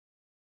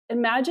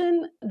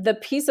imagine the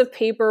piece of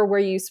paper where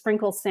you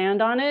sprinkle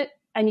sand on it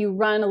and you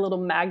run a little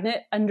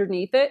magnet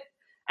underneath it,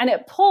 and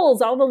it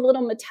pulls all the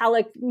little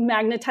metallic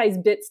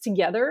magnetized bits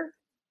together.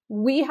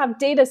 We have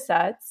data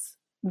sets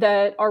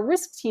that our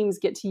risk teams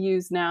get to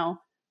use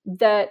now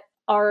that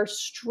are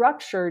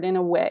structured in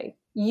a way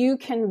you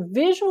can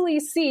visually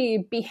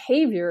see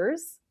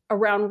behaviors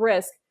around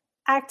risk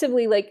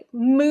actively like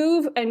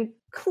move and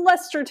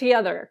cluster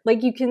together.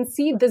 Like you can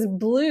see this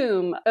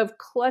bloom of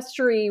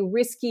clustery,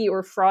 risky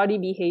or fraudy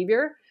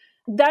behavior.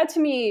 That to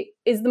me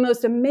is the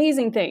most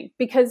amazing thing,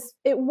 because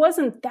it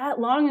wasn't that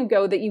long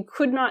ago that you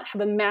could not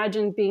have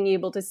imagined being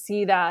able to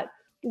see that,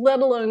 let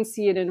alone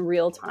see it in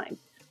real time.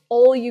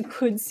 All you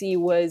could see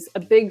was a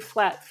big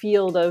flat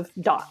field of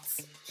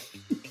dots.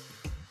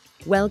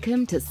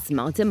 Welcome to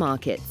Smarter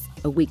Markets,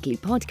 a weekly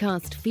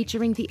podcast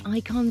featuring the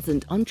icons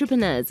and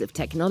entrepreneurs of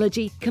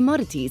technology,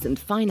 commodities and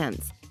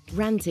finance,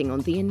 ranting on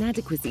the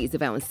inadequacies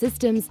of our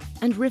systems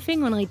and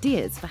riffing on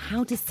ideas for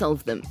how to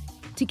solve them.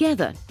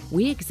 Together,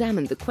 we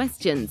examine the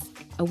questions: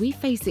 are we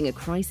facing a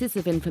crisis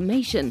of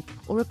information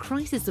or a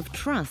crisis of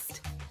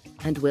trust?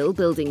 And will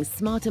building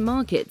smarter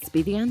markets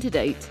be the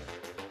antidote?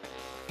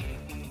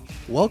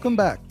 Welcome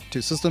back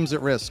to Systems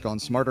at Risk on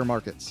Smarter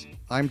Markets.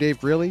 I'm Dave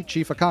Greeley,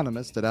 Chief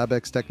Economist at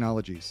Abaxx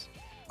Technologies.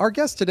 Our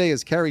guest today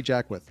is Carrie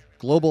Jaquith,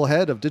 Global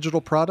Head of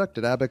Digital Product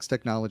at Abaxx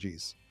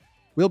Technologies.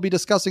 We'll be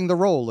discussing the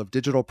role of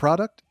digital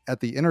product at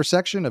the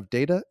intersection of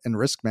data and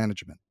risk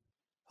management.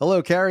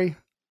 Hello, Carrie.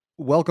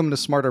 Welcome to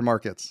Smarter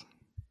Markets.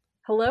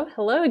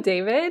 Hello,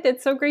 David.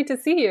 It's so great to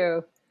see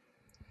you.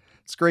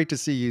 It's great to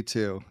see you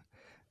too.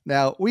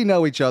 Now, we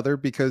know each other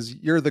because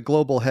you're the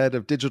Global Head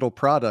of Digital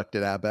Product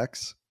at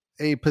Abaxx,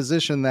 a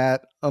position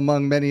that,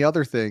 among many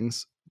other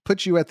things,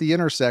 puts you at the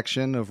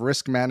intersection of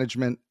risk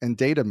management and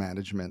data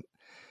management.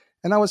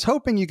 And I was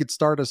hoping you could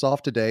start us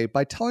off today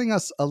by telling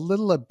us a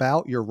little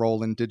about your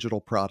role in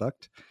digital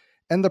product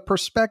and the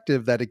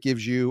perspective that it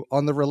gives you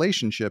on the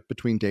relationship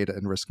between data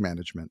and risk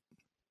management.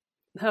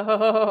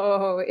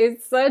 Oh,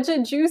 it's such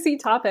a juicy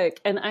topic,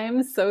 and I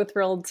am so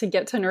thrilled to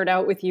get to nerd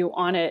out with you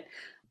on it,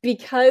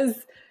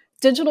 because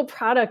digital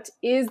product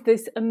is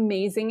this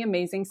amazing,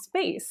 amazing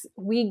space.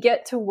 We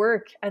get to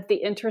work at the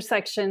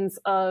intersections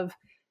of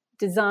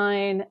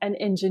design and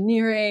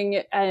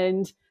engineering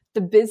and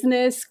the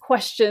business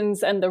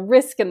questions and the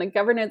risk and the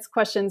governance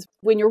questions.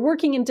 When you're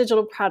working in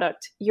digital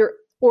product, you're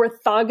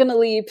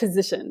orthogonally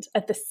positioned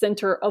at the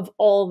center of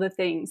all the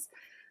things.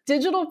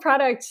 Digital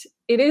product,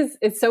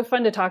 it's so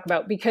fun to talk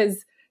about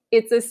because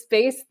it's a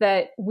space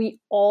that we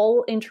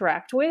all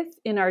interact with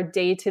in our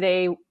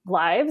day-to-day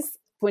lives.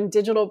 When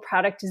digital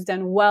product is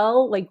done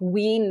well, like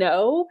we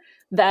know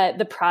that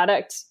the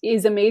product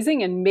is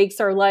amazing and makes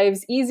our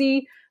lives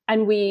easy.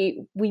 And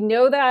we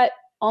know that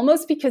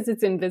almost because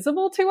it's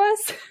invisible to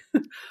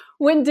us.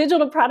 When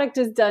digital product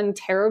is done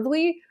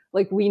terribly,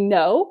 like we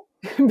know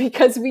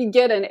because we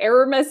get an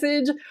error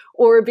message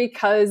or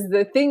because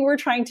the thing we're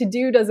trying to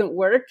do doesn't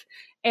work.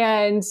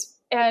 And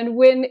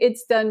when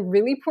it's done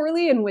really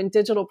poorly and when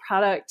digital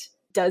product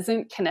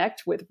doesn't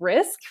connect with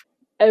risk,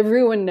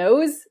 everyone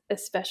knows,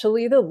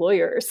 especially the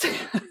lawyers.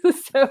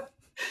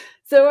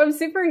 So I'm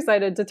super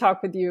excited to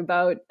talk with you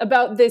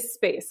about this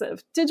space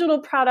of digital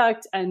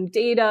product and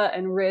data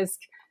and risk.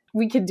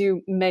 We could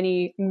do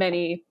many,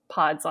 many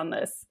pods on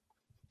this.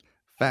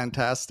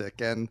 Fantastic.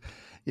 And,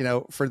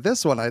 for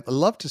this one, I'd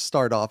love to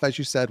start off. As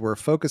you said, we're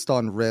focused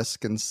on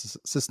risk and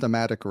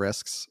systematic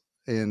risks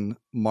in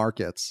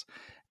markets.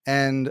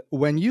 And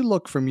when you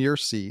look from your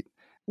seat,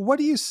 what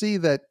do you see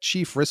that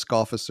chief risk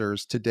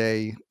officers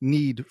today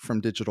need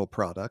from digital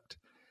product?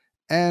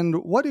 And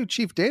what do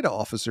chief data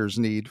officers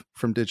need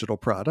from digital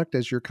product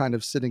as you're kind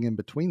of sitting in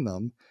between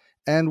them?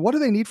 And what do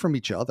they need from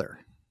each other?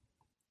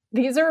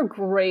 These are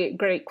great,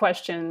 great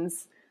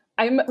questions.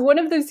 I'm one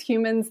of those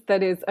humans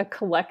that is a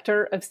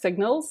collector of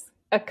signals,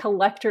 a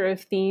collector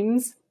of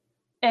themes,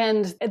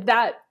 and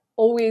that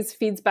always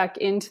feeds back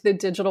into the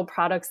digital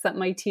products that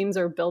my teams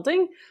are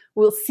building.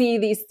 We'll see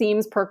these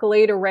themes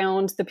percolate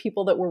around the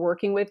people that we're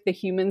working with, the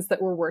humans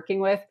that we're working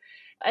with.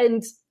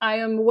 And I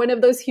am one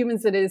of those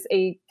humans that is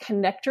a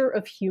connector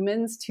of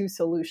humans to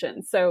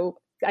solutions. So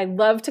I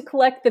love to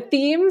collect the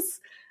themes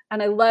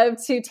and I love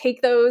to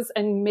take those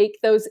and make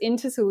those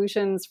into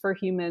solutions for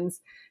humans.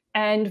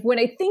 And when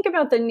I think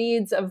about the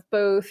needs of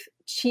both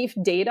chief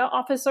data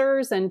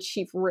officers and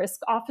chief risk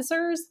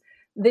officers,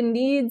 the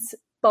needs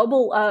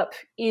bubble up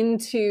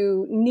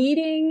into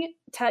needing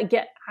to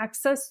get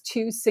access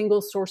to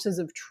single sources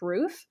of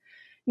truth,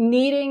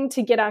 needing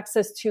to get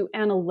access to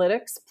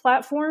analytics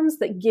platforms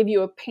that give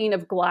you a pane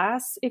of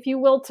glass, if you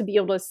will, to be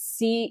able to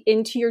see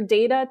into your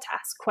data, to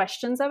ask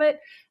questions of it.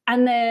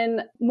 And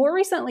then more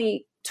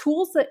recently,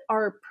 tools that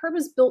are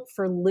purpose-built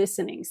for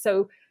listening.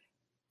 So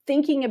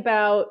thinking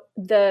about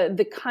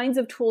the kinds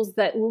of tools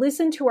that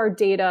listen to our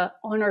data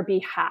on our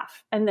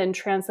behalf and then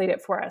translate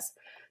it for us.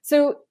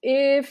 So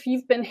if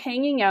you've been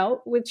hanging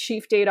out with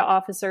chief data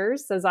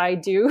officers, as I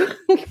do,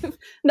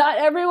 not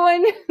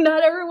everyone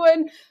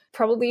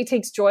probably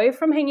takes joy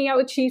from hanging out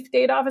with chief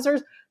data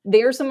officers.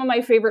 They're some of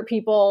my favorite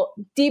people,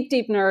 deep,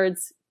 deep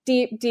nerds,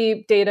 deep,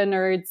 deep data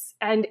nerds.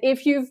 And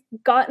if you've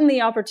gotten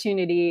the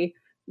opportunity,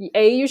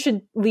 A, you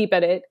should leap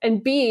at it.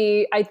 And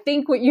B, I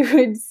think what you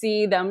would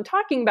see them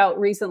talking about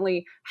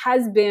recently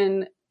has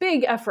been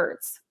big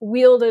efforts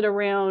wielded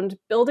around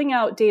building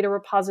out data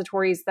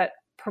repositories that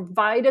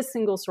provide a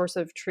single source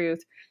of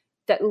truth,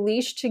 that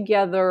leash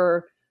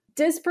together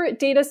disparate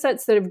data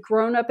sets that have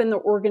grown up in the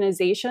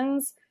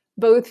organizations,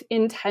 both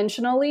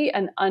intentionally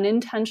and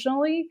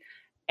unintentionally,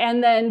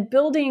 and then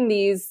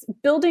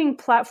building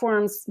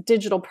platforms,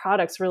 digital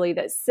products really,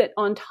 that sit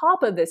on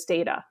top of this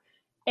data.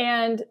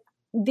 And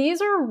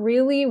these are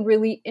really,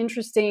 really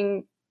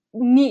interesting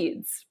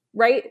needs,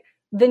 right?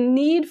 The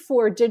need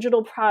for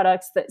digital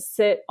products that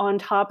sit on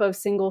top of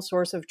single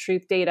source of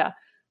truth data.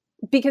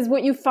 Because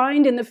what you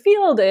find in the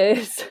field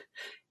is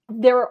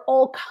there are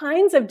all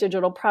kinds of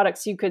digital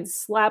products you could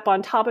slap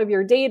on top of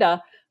your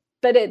data.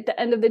 But at the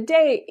end of the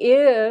day,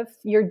 if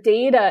your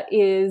data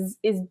is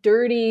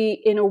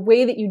dirty in a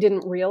way that you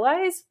didn't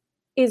realize,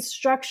 is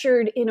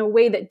structured in a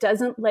way that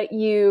doesn't let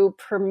you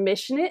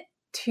permission it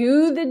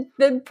to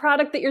the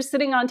product that you're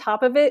sitting on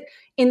top of it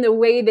in the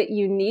way that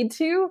you need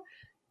to,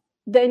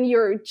 then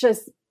you're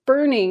just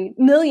burning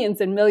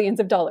millions and millions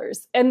of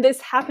dollars. And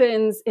this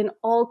happens in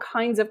all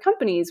kinds of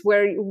companies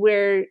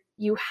where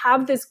you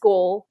have this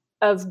goal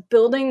of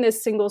building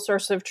this single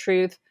source of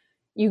truth.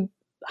 You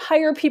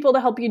hire people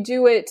to help you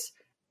do it,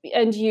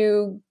 and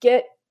you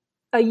get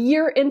a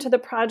year into the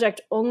project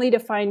only to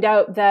find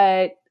out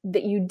that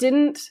you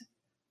didn't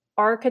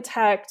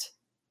architect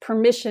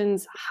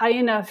permissions high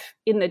enough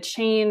in the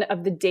chain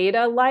of the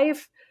data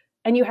life,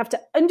 and you have to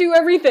undo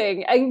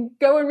everything and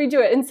go and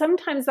redo it. And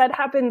sometimes that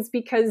happens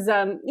because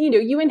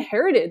you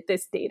inherited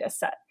this data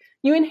set.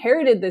 You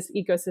inherited this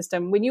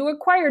ecosystem when you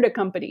acquired a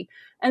company.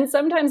 And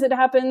sometimes it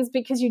happens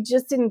because you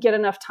just didn't get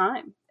enough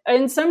time.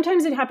 And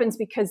sometimes it happens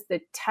because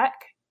the tech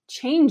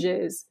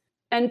changes.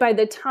 And by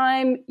the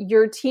time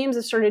your teams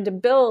have started to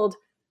build,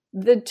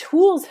 the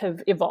tools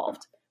have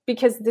evolved,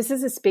 because this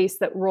is a space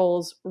that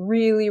rolls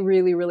really,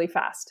 really, really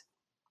fast.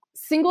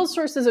 Single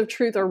sources of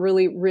truth are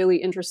really, really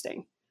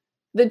interesting.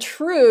 The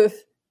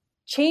truth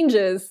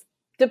changes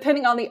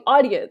depending on the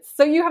audience.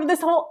 So you have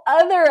this whole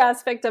other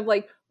aspect of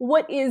like,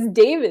 what is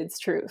David's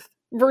truth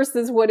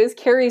versus what is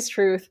Carrie's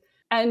truth?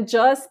 And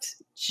just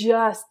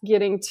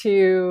getting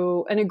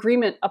to an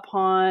agreement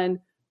upon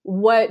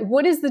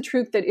what is the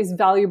truth that is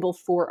valuable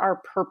for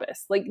our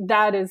purpose. Like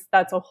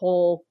that's a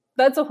whole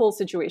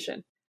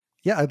situation.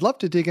 Yeah, I'd love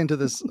to dig into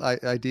this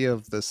idea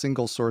of the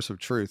single source of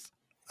truth.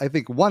 I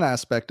think one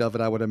aspect of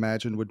it, I would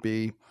imagine, would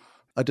be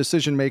a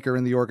decision maker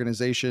in the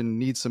organization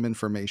needs some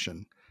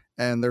information.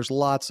 And there's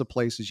lots of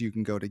places you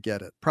can go to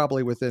get it.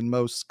 Probably within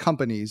most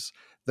companies,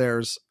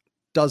 there's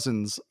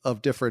dozens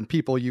of different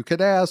people you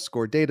could ask,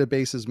 or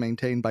databases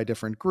maintained by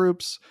different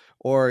groups,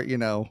 or,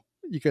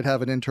 you could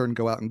have an intern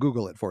go out and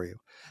Google it for you.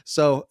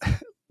 So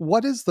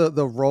what is the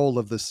role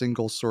of the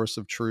single source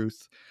of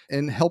truth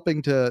in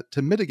helping to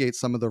mitigate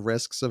some of the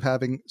risks of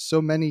having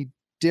so many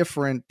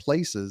different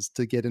places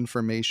to get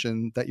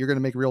information that you're going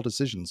to make real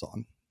decisions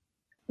on?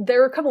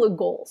 There are a couple of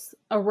goals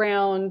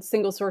around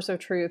single source of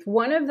truth.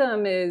 One of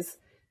them is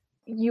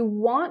you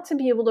want to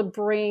be able to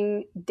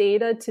bring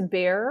data to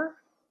bear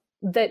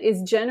that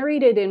is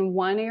generated in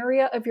one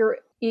area of your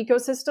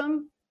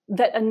ecosystem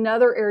that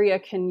another area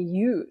can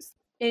use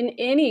in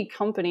any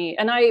company.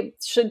 And I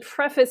should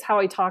preface how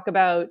I talk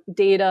about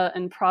data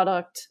and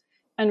product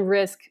and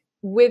risk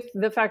with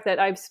the fact that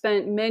I've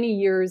spent many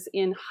years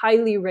in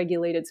highly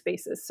regulated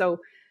spaces. So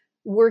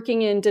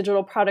working in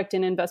digital product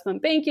and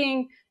investment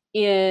banking,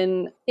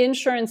 in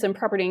insurance and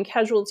property and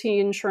casualty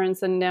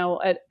insurance, and now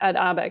at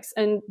Abaxx.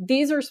 And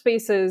these are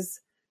spaces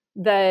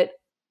that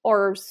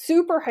are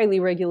super highly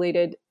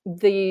regulated.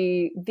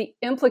 The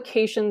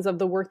implications of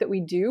the work that we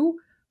do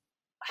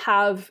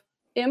have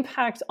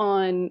impact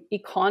on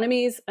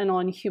economies and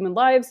on human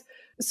lives.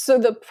 So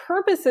the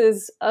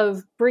purposes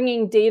of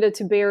bringing data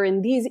to bear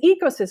in these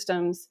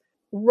ecosystems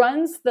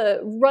runs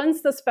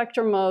the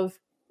spectrum of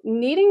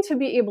needing to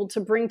be able to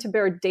bring to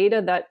bear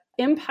data that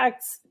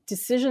impacts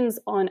decisions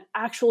on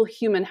actual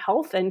human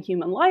health and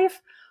human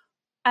life,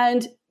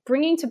 and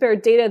bringing to bear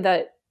data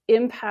that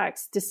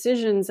impacts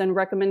decisions and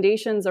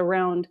recommendations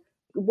around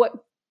what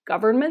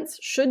governments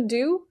should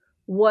do,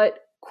 what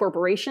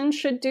corporations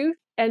should do,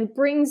 and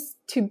brings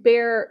to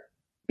bear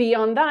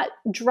beyond that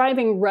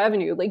driving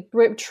revenue, like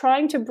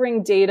trying to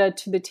bring data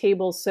to the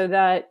table so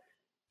that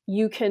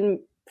you can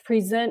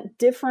present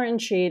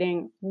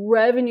differentiating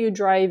revenue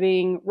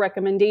driving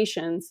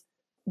recommendations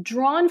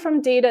drawn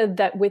from data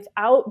that,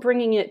 without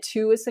bringing it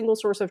to a single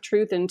source of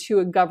truth and to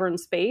a governed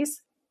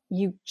space,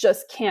 you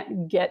just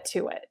can't get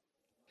to it.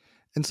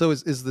 And so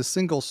is the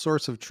single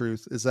source of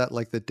truth, is that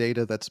like the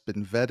data that's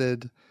been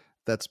vetted,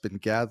 that's been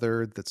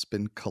gathered, that's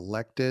been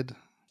collected?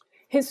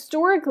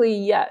 Historically,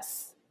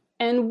 yes.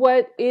 And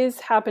what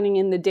is happening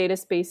in the data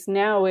space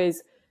now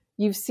is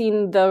you've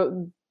seen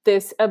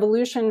this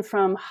evolution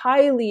from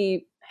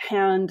highly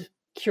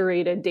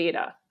hand-curated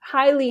data,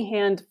 highly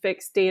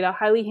hand-fixed data,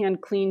 highly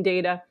hand-cleaned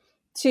data,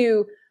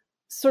 to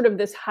sort of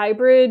this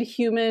hybrid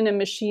human and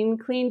machine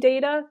clean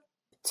data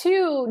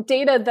to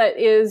data that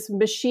is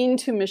machine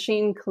to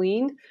machine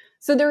cleaned.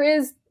 So there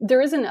is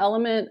an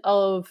element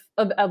of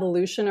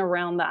evolution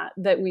around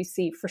that we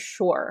see for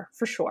sure.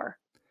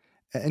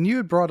 And you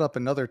had brought up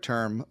another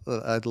term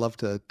that I'd love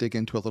to dig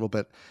into a little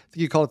bit. I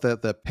think you call it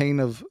the pane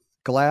of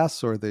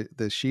glass or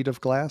the sheet of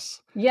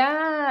glass.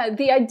 Yeah,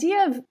 the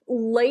idea of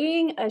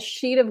laying a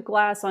sheet of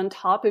glass on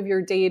top of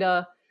your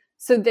data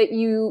so that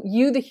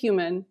you the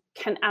human,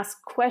 can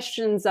ask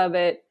questions of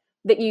it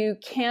that you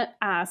can't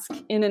ask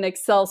in an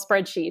Excel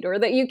spreadsheet or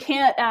that you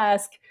can't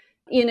ask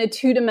in a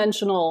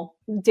two-dimensional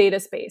data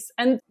space.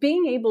 And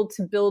being able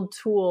to build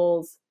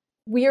tools,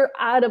 we're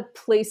at a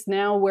place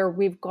now where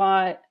we've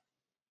got,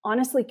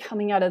 honestly,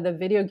 coming out of the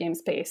video game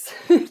space,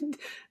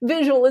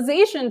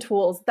 visualization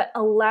tools that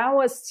allow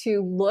us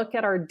to look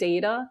at our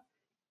data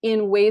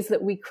in ways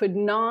that we could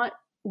not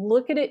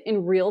look at it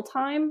in real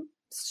time,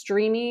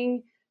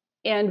 streaming,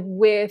 and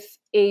with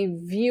a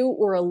view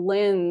or a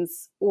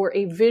lens or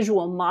a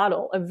visual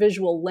model, a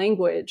visual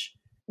language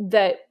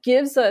that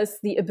gives us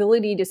the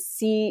ability to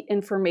see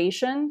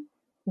information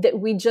that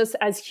we just,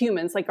 as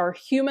humans, like our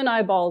human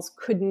eyeballs,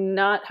 could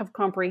not have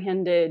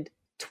comprehended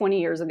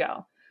 20 years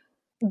ago.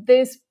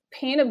 This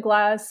pane of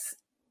glass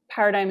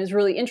paradigm is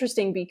really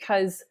interesting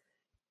because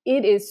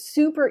it is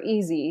super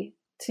easy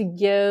to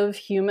give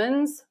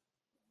humans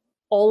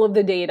all of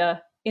the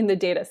data in the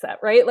data set,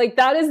 right? Like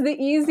that is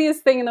the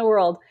easiest thing in the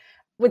world.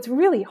 What's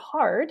really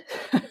hard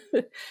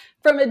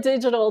from a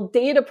digital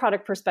data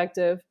product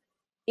perspective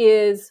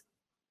is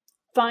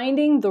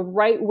finding the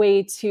right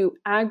way to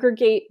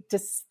aggregate,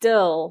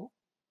 distill,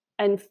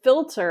 and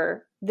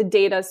filter the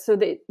data so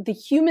that the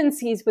human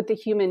sees what the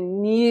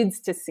human needs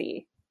to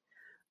see.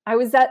 I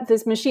was at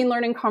this machine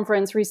learning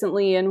conference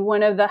recently, and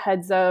one of the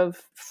heads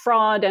of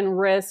fraud and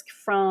risk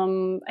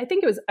from, I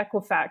think it was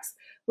Equifax,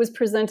 was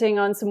presenting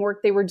on some work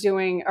they were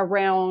doing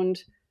around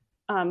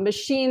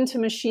machine to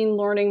machine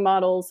learning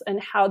models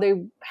and how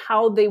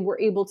they were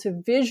able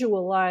to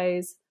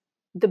visualize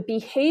the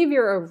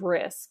behavior of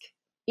risk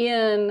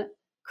in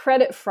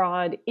credit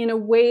fraud in a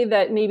way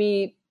that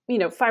maybe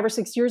 5 or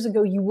 6 years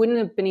ago you wouldn't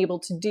have been able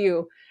to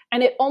do.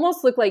 And it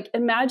almost looked like,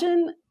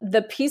 imagine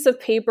the piece of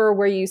paper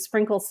where you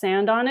sprinkle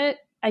sand on it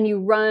and you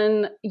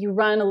run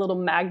a little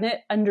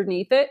magnet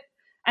underneath it,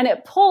 and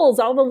it pulls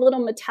all the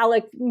little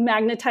metallic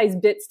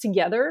magnetized bits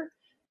together.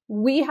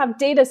 We have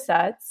data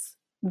sets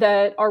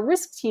that our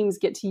risk teams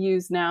get to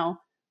use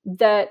now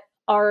that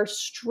are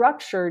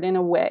structured in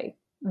a way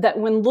that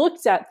when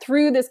looked at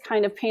through this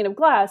kind of pane of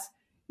glass,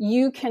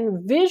 you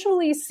can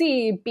visually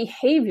see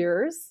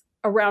behaviors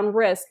around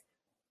risk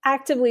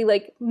actively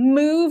like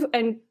move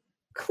and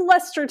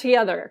cluster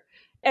together.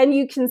 And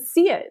you can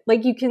see it.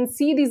 Like you can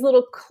see these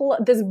little,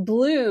 this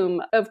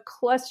bloom of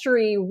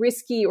clustery,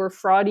 risky or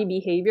fraudy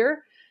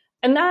behavior.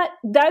 And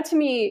that to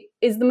me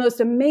is the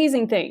most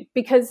amazing thing,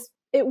 because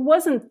it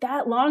wasn't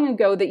that long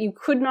ago that you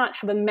could not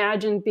have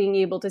imagined being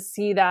able to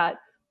see that,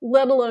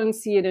 let alone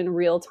see it in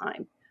real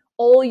time.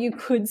 All you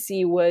could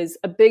see was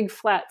a big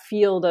flat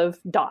field of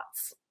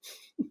dots.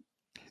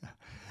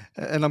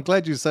 And I'm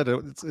glad you said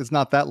it's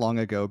not that long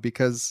ago,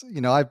 because,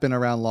 I've been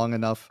around long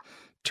enough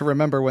to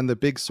remember when the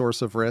big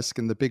source of risk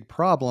and the big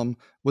problem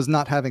was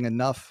not having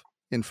enough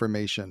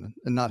information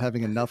and not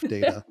having enough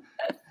data.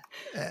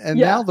 And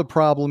now the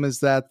problem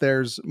is that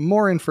there's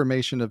more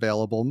information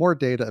available, more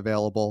data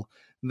available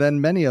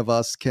than many of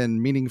us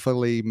can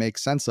meaningfully make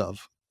sense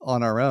of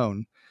on our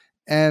own.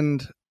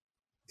 And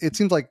it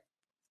seems like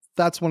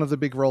that's one of the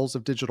big roles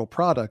of digital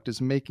product,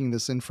 is making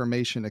this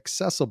information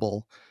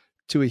accessible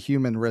to a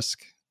human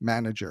risk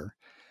manager.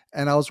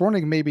 And I was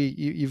wondering, maybe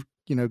you've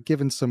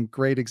given some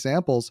great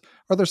examples.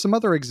 Are there some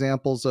other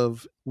examples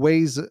of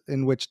ways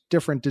in which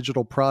different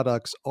digital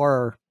products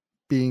are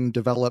being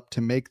developed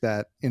to make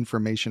that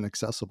information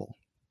accessible?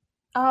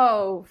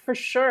 Oh, for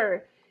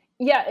sure.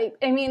 Yeah,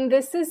 I mean,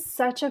 this is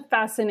such a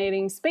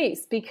fascinating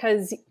space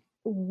because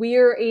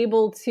we're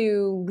able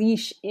to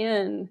leash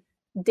in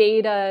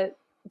data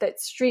that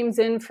streams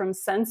in from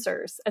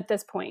sensors at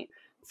this point.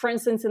 For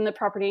instance, in the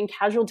property and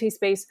casualty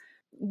space,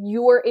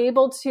 you're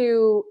able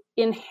to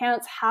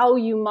enhance how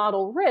you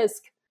model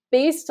risk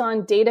based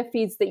on data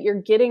feeds that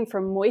you're getting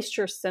from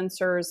moisture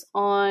sensors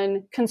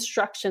on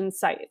construction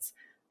sites.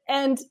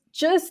 And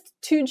just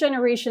 2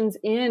 generations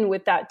in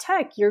with that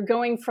tech, you're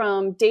going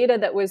from data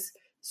that was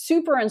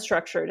super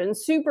unstructured and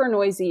super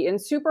noisy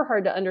and super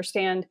hard to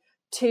understand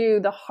to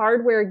the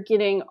hardware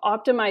getting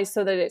optimized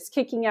so that it's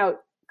kicking out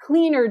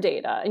cleaner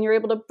data, and you're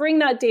able to bring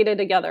that data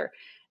together.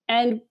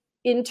 And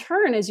in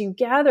turn, as you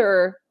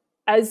gather,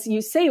 as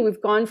you say,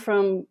 we've gone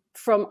from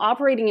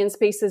operating in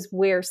spaces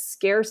where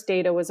scarce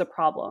data was a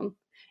problem.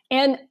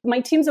 And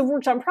my teams have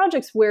worked on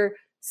projects where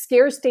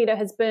scarce data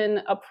has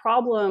been a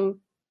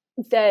problem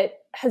that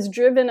has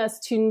driven us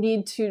to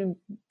need to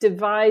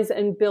devise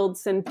and build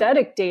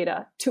synthetic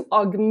data to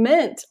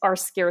augment our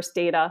scarce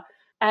data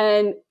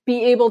and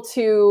be able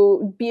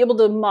to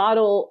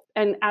model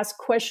and ask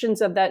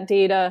questions of that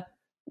data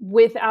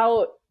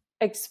without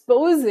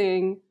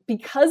exposing,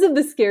 because of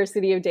the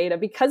scarcity of data,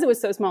 because it was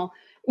so small,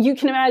 you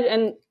can imagine,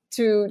 and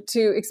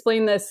to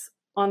explain this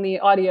on the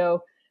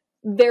audio,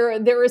 there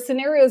are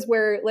scenarios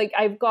where like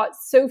I've got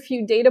so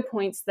few data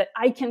points that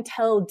I can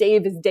tell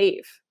Dave is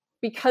Dave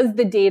because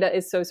the data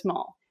is so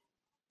small.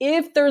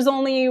 If there's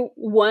only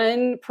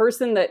one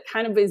person that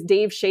kind of is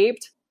Dave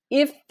shaped,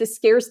 if the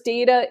scarce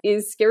data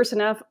is scarce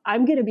enough,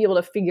 I'm going to be able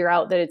to figure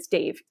out that it's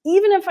Dave,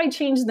 even if I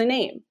change the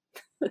name.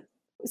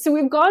 So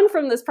we've gone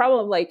from this problem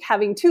of like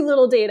having too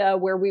little data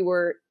where we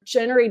were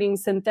generating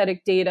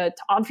synthetic data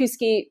to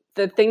obfuscate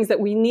the things that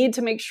we need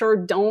to make sure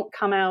don't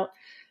come out,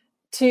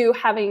 to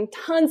having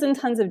tons and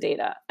tons of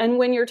data. And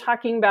when you're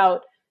talking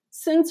about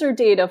sensor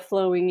data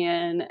flowing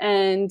in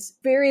and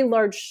very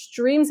large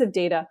streams of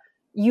data,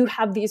 you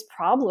have these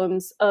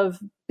problems of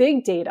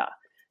big data.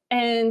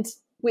 And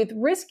with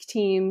risk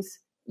teams,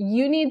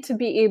 you need to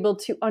be able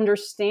to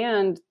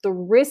understand the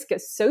risk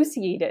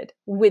associated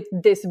with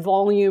this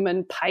volume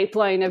and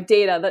pipeline of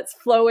data that's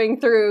flowing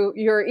through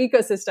your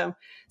ecosystem.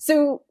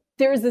 So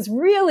there's this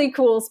really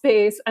cool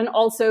space and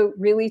also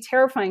really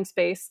terrifying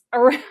space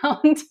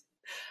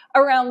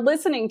around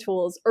listening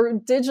tools or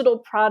digital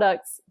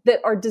products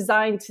that are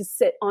designed to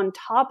sit on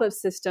top of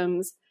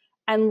systems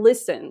and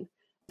listen.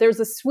 There's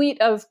a suite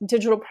of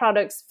digital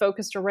products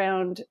focused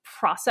around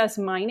process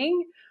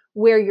mining,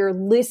 where you're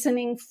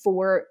listening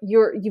for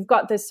you've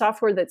got this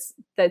software that's,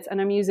 and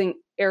I'm using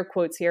air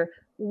quotes here,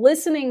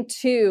 listening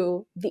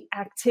to the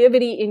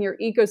activity in your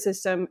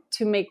ecosystem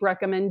to make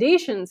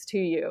recommendations to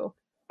you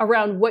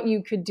around what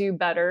you could do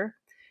better.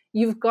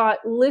 You've got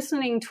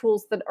listening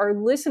tools that are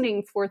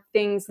listening for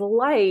things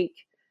like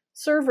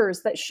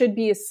servers that should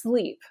be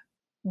asleep,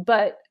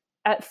 but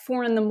at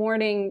 4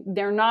 a.m,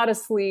 they're not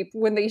asleep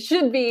when they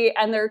should be,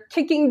 and they're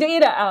kicking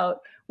data out,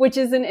 which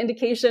is an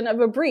indication of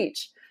a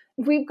breach.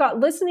 We've got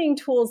listening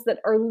tools that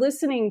are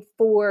listening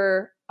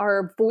for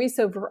our voice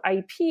over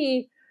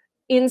IP.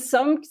 In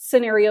some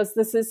scenarios,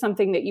 this is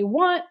something that you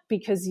want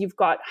because you've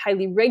got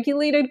highly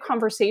regulated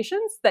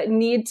conversations that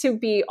need to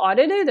be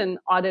audited and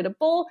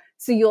auditable.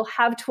 So you'll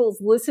have tools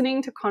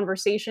listening to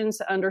conversations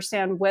to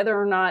understand whether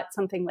or not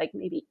something like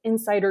maybe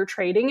insider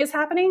trading is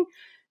happening.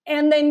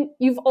 And then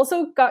you've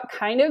also got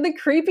kind of the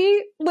creepy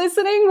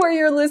listening where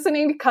you're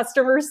listening to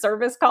customer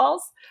service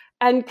calls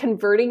and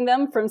converting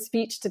them from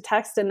speech to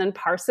text and then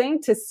parsing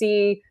to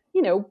see,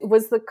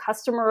 was the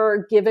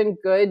customer given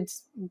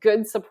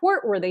good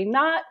support? Were they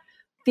not?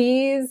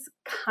 These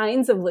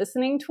kinds of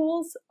listening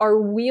tools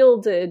are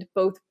wielded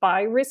both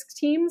by risk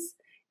teams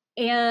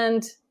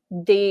and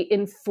they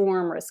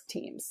inform risk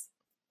teams.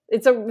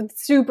 It's a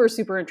super,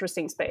 super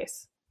interesting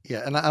space.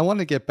 Yeah, and I want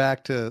to get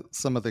back to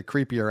some of the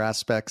creepier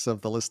aspects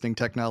of the listening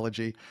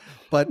technology.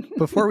 But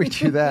before we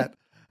do that,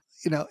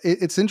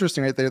 it's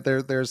interesting, right?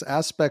 There's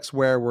aspects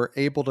where we're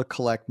able to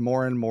collect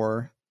more and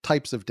more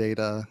types of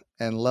data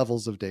and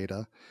levels of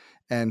data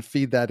and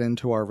feed that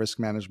into our risk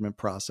management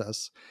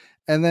process.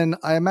 And then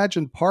I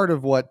imagine part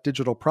of what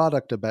digital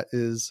product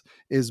is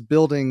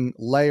building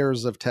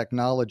layers of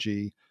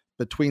technology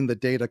between the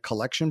data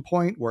collection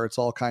point, where it's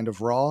all kind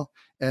of raw,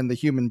 and the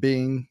human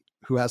being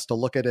who has to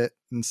look at it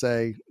and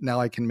say,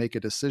 now I can make a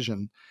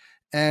decision.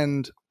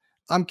 And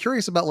I'm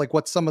curious about like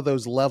what some of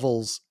those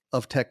levels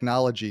of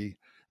technology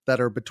that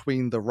are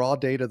between the raw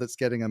data that's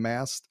getting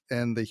amassed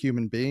and the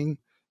human being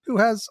who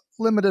has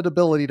limited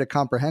ability to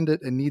comprehend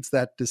it and needs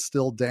that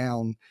distilled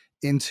down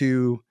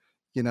into,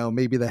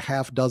 maybe the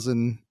half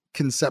dozen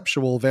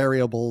conceptual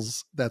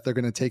variables that they're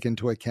going to take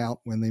into account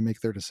when they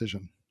make their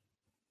decision.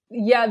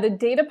 Yeah, the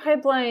data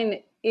pipeline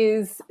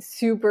is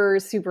super,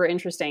 super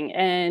interesting,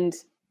 and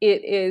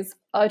it is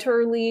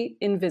utterly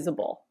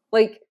invisible.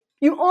 Like,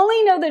 you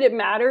only know that it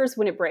matters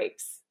when it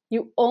breaks.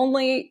 You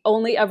only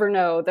ever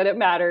know that it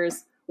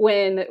matters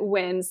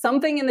when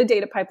something in the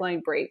data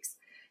pipeline breaks.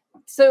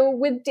 So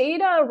with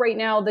data right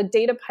now, the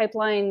data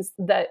pipelines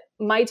that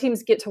my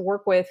teams get to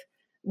work with,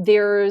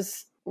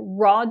 there's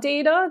raw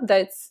data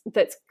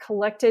that's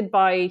collected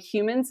by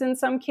humans in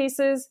some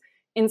cases.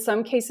 In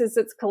some cases,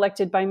 it's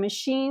collected by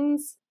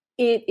machines.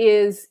 It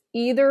is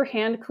either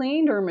hand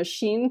cleaned or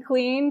machine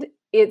cleaned.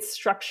 It's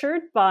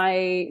structured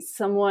by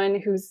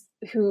someone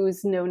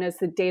who's known as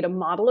the data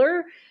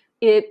modeler.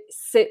 It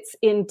sits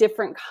in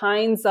different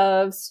kinds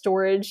of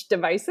storage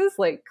devices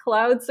like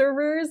cloud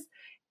servers,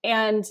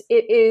 and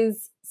it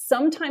is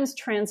sometimes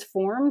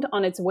transformed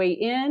on its way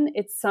in.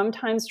 It's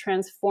sometimes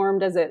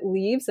transformed as it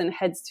leaves and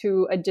heads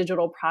to a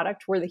digital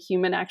product where the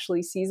human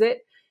actually sees it.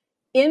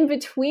 In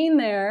between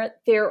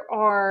there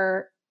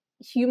are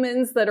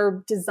humans that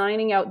are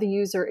designing out the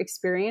user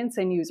experience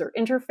and user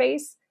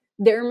interface.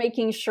 They're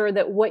making sure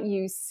that what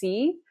you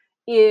see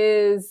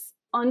is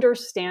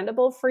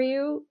understandable for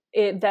you,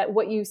 that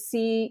what you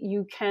see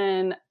you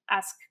can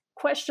ask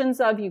questions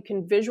of, you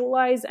can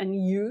visualize and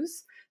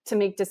use to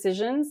make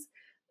decisions.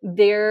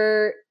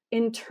 They're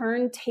in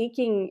turn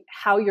taking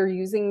how you're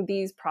using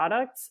these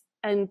products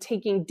and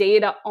taking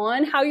data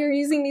on how you're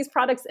using these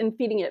products and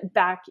feeding it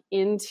back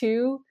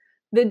into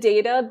the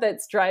data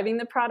that's driving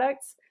the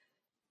products.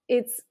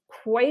 It's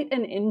quite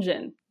an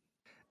engine.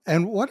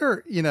 And what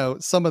are,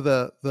 some of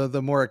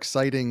the more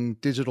exciting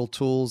digital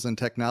tools and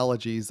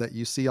technologies that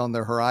you see on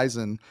the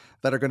horizon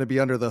that are going to be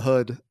under the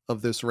hood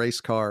of this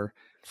race car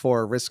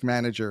for risk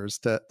managers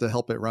to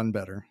help it run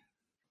better?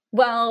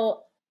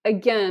 Well,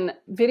 again,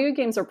 video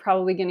games are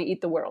probably going to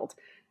eat the world.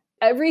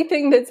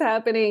 Everything that's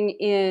happening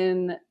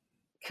in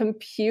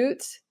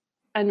compute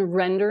and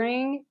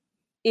rendering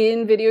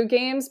in video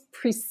games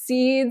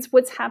precedes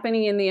what's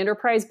happening in the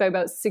enterprise by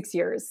about 6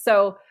 years.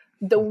 So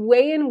the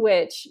way in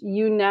which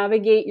you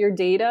navigate your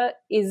data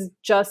is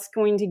just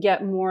going to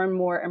get more and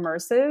more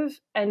immersive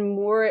and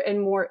more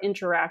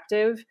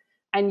interactive.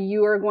 And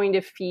you are going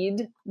to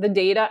feed the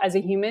data as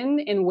a human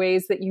in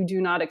ways that you do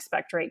not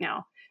expect right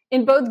now,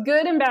 in both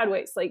good and bad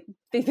ways. Like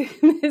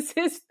this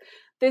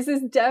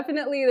is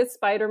definitely the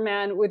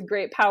Spider-Man with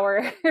great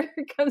power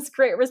comes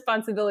great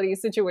responsibility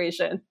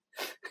situation.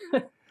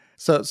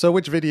 So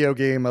which video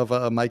game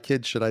of my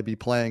kids should I be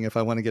playing if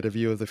I want to get a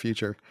view of the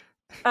future?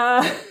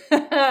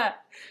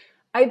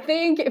 I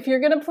think if you're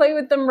going to play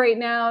with them right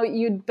now,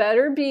 you'd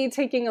better be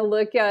taking a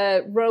look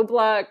at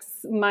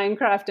Roblox,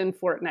 Minecraft, and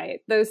Fortnite.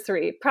 Those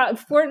three.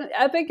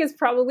 Epic is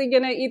probably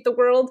going to eat the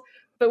world,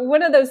 but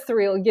one of those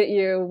three will get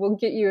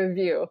you a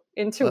view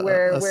into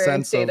where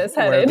data's headed.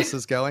 Where this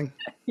is going.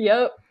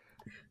 Yep.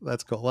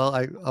 That's cool. Well,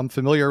 I'm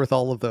familiar with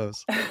all of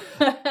those.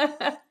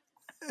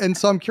 And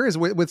so I'm curious,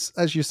 with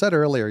as you said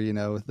earlier,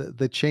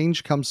 the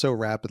change comes so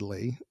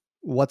rapidly.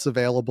 What's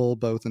available,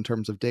 both in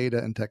terms of data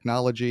and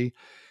technology,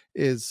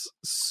 is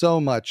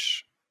so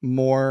much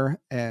more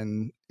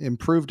and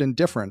improved and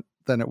different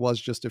than it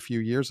was just a few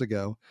years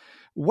ago.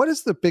 What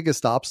is the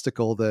biggest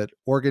obstacle that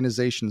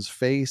organizations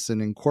face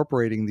in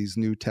incorporating these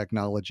new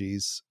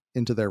technologies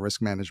into their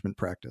risk management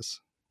practice?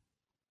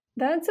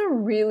 That's a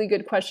really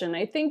good question.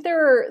 I think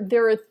there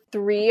are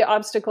three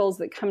obstacles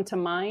that come to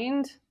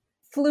mind: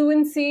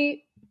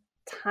 fluency,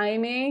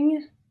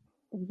 timing,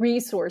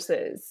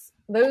 resources.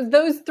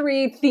 Those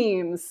three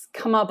themes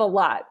come up a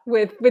lot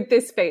with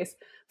this space.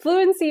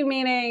 Fluency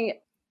meaning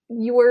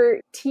your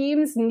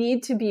teams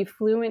need to be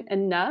fluent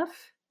enough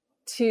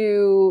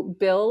to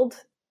build,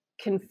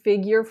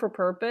 configure for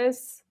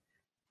purpose,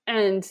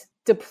 and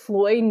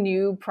deploy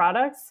new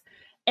products.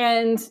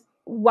 And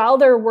while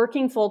they're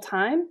working full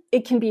time,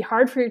 it can be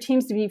hard for your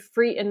teams to be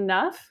free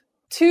enough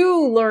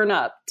to learn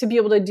up, to be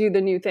able to do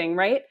the new thing,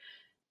 right?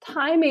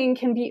 Timing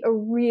can be a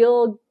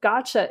real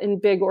gotcha in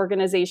big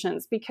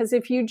organizations, because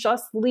if you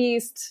just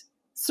leased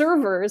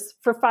servers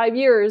for 5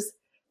 years,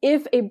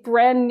 if a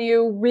brand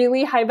new,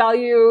 really high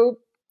value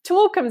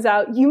tool comes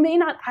out, you may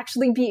not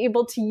actually be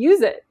able to use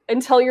it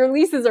until your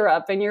leases are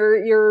up and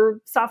your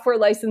software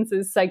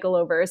licenses cycle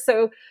over.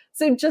 So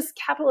just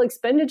capital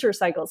expenditure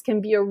cycles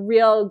can be a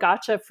real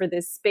gotcha for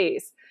this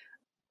space.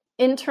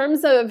 In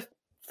terms of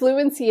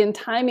fluency and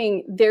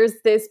timing,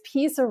 there's this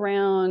piece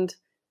around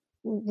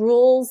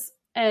rules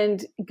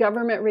and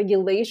government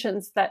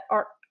regulations that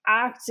are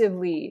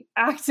actively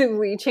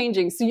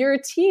changing. So your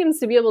teams,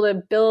 to be able to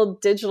build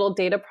digital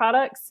data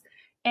products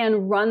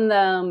and run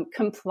them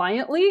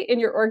compliantly in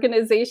your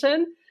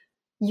organization,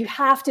 you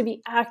have to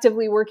be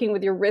actively working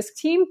with your risk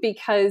team,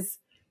 because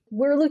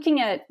we're looking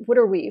at,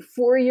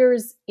 4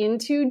 years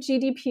into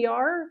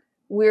GDPR?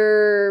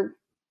 We're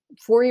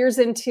 4 years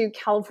into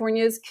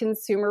California's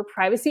Consumer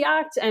Privacy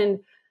Act. And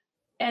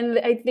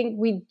I think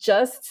we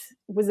just,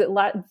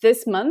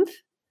 this month,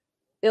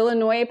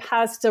 Illinois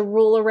passed a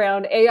rule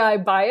around AI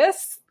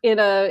bias in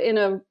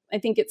a I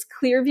think it's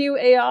Clearview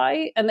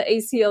AI and the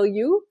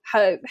ACLU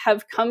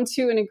have come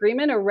to an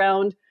agreement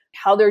around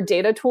how their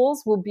data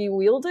tools will be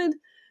wielded.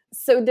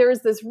 So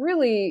there's this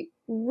really,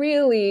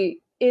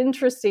 really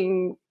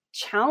interesting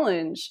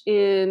challenge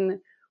in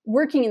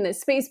working in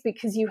this space,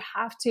 because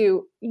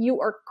you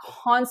are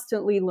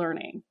constantly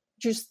learning,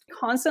 just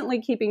constantly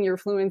keeping your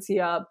fluency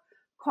up,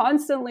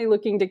 constantly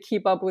looking to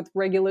keep up with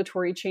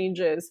regulatory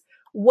changes.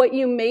 What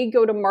you may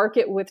go to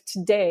market with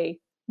today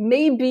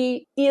may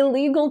be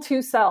illegal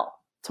to sell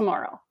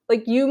tomorrow.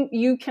 Like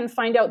you can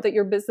find out that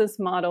your business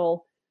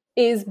model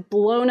is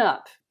blown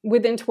up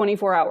within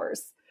 24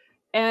 hours.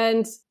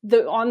 And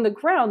on the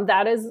ground,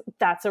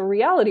 that's a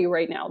reality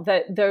right now,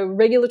 that the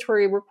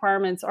regulatory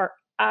requirements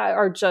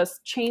are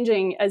just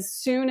changing. As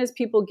soon as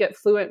people get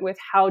fluent with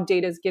how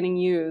data is getting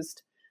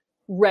used,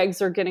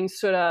 regs are getting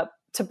stood up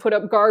to put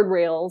up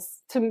guardrails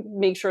to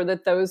make sure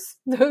that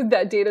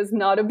that data is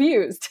not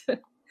abused.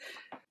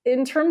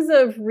 In terms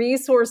of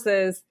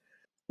resources,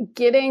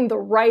 getting the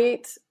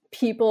right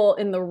people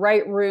in the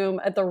right room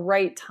at the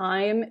right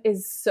time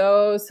is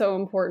so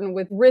important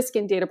with risk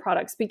and data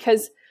products,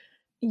 because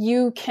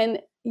you can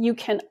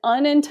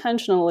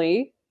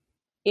unintentionally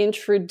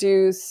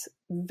introduce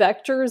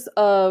vectors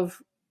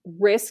of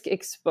risk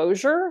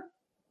exposure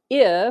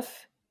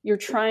if you're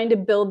trying to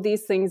build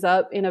these things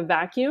up in a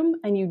vacuum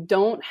and you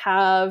don't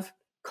have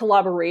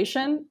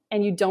collaboration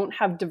and you don't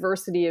have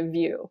diversity of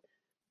view.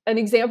 An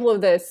example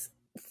of this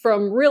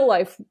from real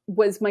life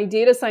was my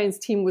data science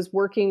team was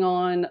working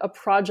on a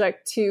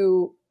project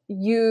to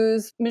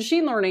use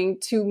machine learning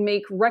to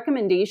make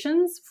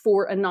recommendations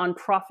for a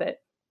nonprofit.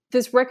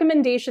 this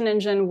recommendation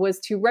engine was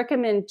to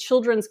recommend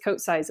children's coat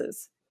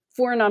sizes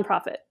for a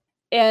nonprofit.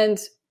 And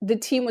the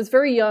team was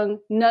very young.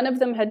 None of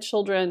them had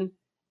children,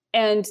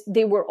 and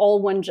they were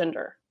all one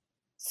gender.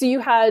 So you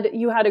had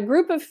a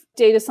group of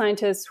data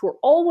scientists who were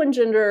all one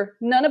gender.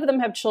 None of them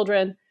have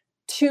children,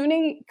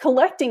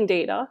 collecting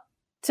data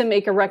to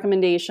make a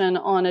recommendation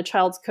on a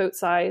child's coat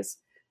size,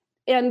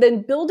 and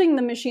then building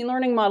the machine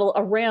learning model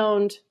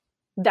around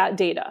that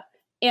data.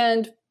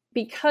 And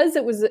because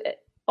it was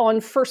on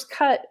first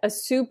cut, a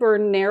super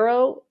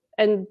narrow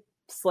and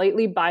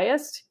slightly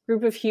biased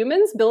group of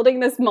humans building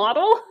this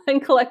model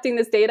and collecting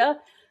this data,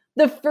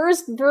 the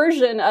first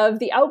version of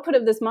the output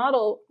of this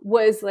model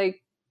was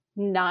like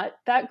not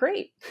that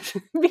great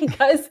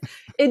because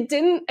it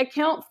didn't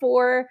account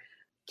for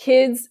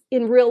kids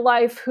in real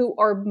life who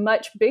are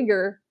much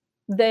bigger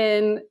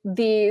than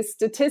the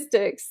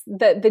statistics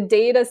that the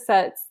data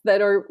sets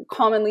that are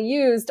commonly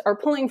used are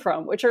pulling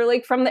from, which are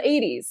like from the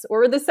 80s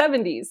or the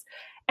 70s.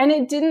 And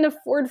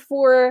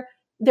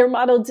their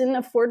model didn't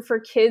afford for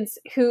kids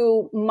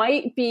who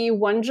might be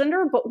one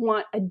gender but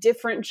want a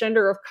different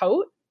gender of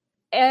coat.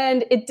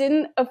 And it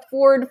didn't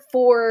afford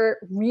for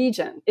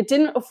region. It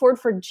didn't afford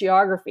for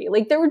geography.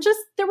 Like there were just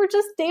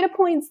data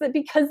points that,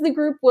 because the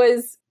group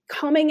was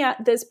coming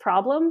at this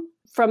problem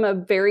from a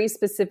very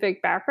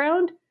specific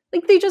background,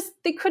 like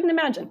they couldn't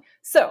imagine.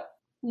 So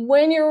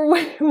when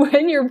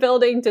you're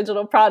building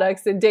digital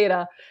products and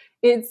data,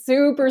 it's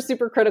super,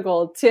 super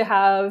critical to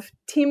have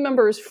team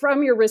members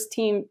from your risk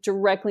team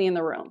directly in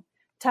the room,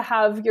 to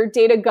have your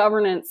data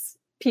governance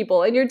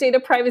people and your data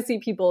privacy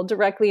people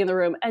directly in the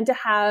room, and to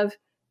have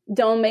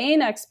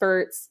domain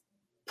experts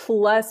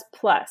plus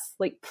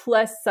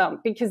some,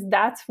 because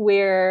that's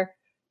where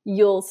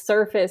you'll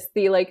surface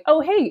the like,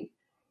 oh, hey,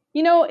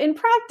 in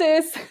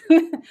practice,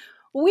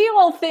 we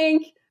all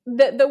think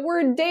that the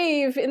word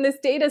Dave in this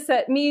data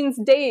set means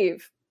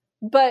Dave,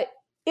 but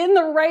in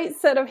the right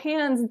set of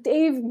hands,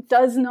 Dave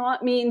does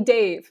not mean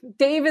Dave.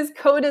 Dave is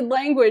coded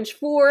language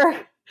for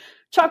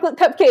chocolate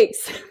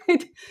cupcakes.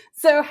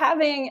 So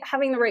having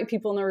the right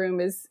people in the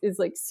room is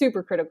like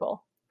super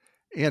critical.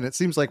 And it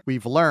seems like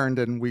we've learned,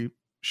 and we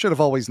should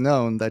have always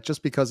known, that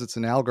just because it's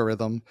an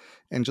algorithm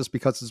and just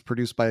because it's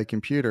produced by a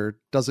computer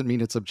doesn't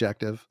mean it's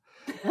objective.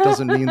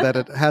 Doesn't mean that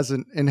it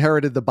hasn't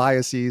inherited the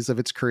biases of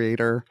its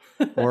creator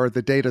or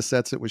the data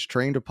sets it was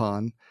trained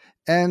upon.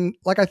 And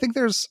like, I think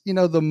there's,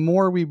 the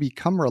more we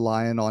become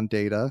reliant on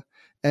data,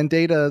 and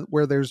data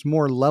where there's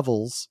more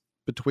levels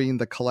between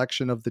the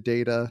collection of the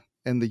data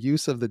and the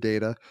use of the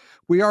data,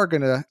 we are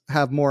going to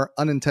have more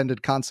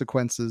unintended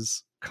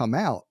consequences come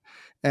out.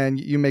 And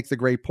you make the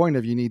great point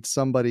of, you need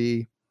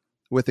somebody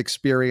with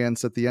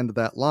experience at the end of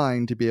that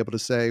line to be able to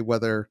say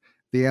whether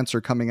the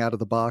answer coming out of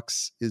the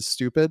box is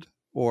stupid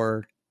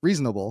or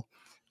reasonable.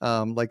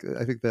 Like,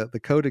 I think the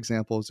code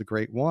example is a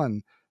great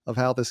one of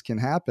how this can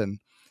happen.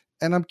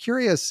 And I'm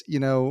curious,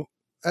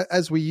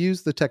 as we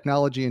use the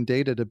technology and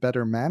data to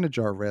better manage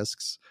our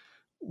risks,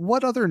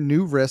 what other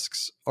new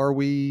risks are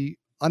we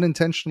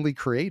unintentionally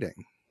creating?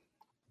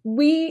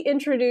 We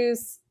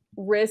introduce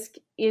risk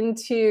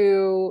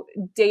into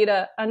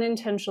data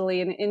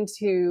unintentionally and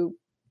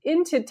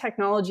into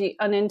technology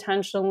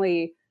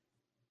unintentionally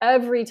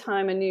every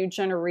time a new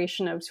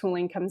generation of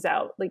tooling comes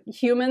out. Like,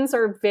 humans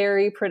are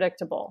very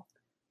predictable.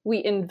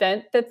 We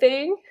invent the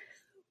thing.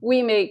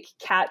 We make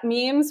cat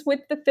memes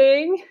with the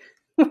thing.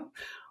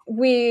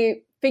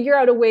 We figure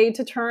out a way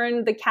to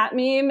turn the cat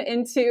meme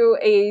into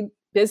a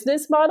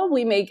business model.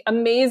 We make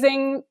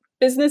amazing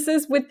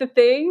businesses with the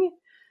thing.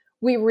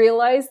 We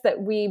realize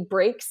that we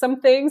break some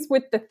things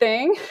with the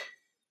thing.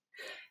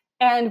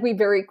 And we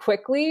very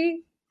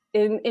quickly,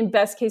 in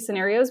best case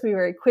scenarios, we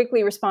very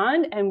quickly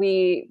respond, and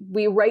we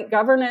write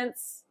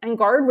governance and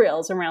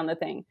guardrails around the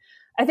thing.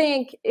 I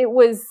think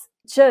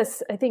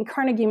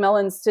Carnegie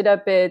Mellon stood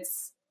up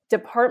its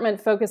department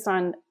focused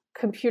on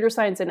computer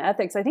science and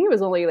ethics. I think it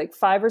was only like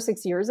 5 or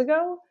 6 years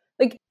ago.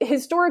 Like,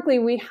 historically,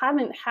 we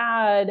haven't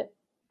had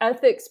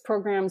ethics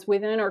programs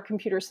within our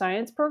computer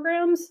science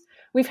programs.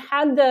 We've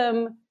had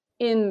them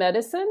in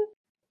medicine.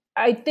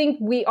 I think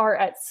we are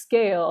at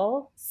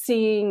scale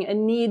seeing a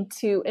need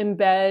to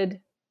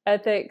embed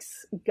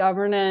ethics,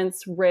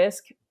 governance,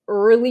 risk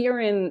earlier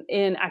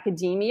in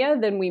academia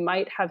than we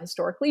might have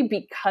historically,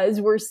 because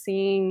we're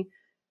seeing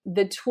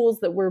the tools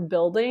that we're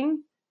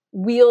building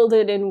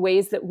wielded in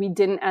ways that we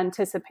didn't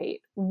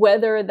anticipate,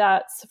 whether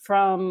that's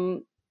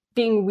from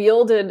being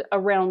wielded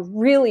around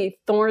really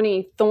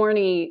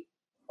thorny,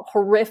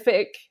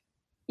 horrific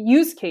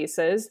use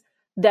cases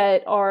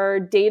that our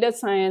data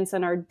science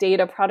and our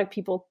data product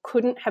people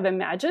couldn't have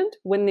imagined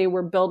when they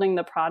were building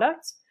the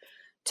product,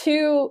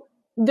 to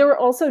there are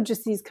also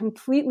just these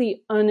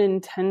completely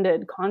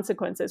unintended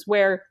consequences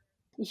where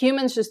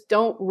humans just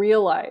don't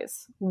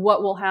realize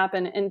what will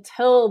happen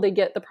until they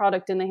get the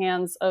product in the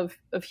hands of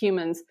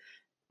humans.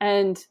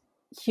 And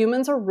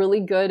humans are really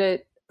good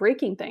at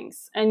breaking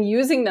things and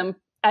using them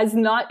as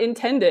not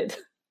intended.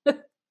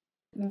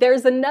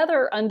 There's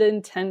another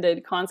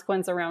unintended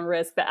consequence around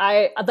risk that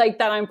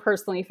I'm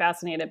personally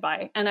fascinated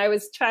by. And I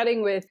was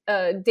chatting with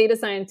a data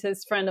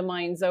scientist friend of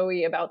mine,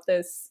 Zoe, about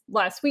this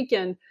last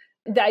weekend.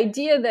 The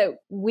idea that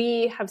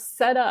we have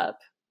set up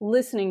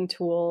listening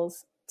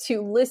tools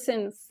to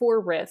listen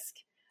for risk.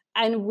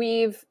 And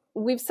we've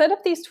set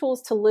up these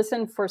tools to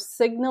listen for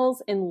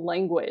signals in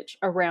language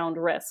around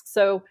risk.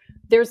 So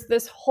there's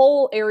this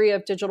whole area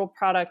of digital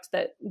product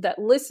that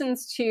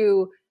listens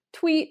to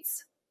tweets,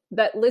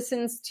 that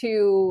listens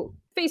to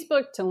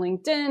Facebook, to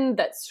LinkedIn,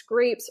 that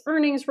scrapes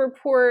earnings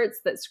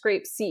reports, that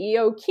scrapes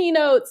CEO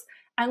keynotes,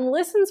 and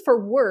listens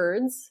for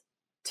words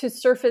to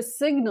surface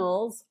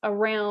signals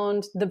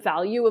around the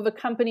value of a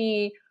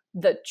company,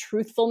 the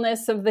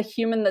truthfulness of the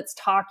human that's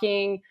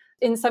talking,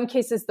 in some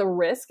cases, the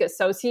risk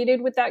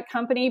associated with that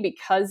company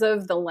because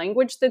of the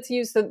language that's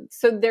used.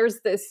 So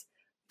there's this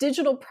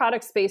digital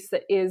product space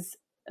that is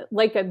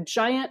like a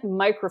giant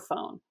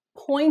microphone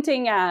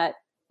pointing at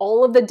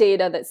all of the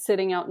data that's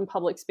sitting out in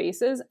public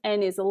spaces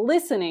and is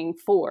listening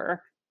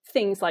for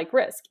things like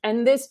risk.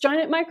 And this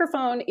giant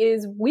microphone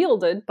is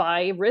wielded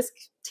by risk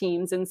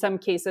teams in some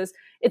cases.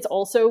 It's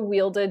also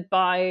wielded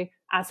by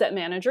asset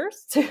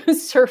managers to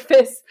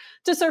surface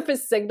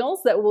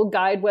signals that will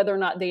guide whether or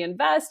not they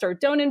invest or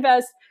don't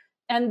invest.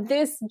 And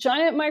this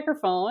giant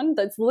microphone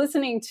that's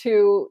listening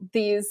to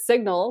these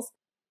signals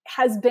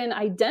has been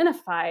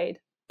identified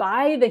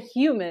by the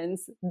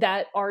humans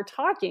that are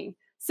talking.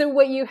 So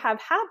what you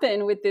have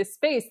happen with this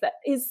space that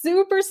is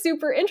super,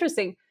 super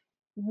interesting,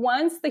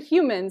 once the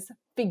humans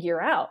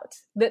figure out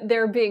that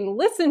they're being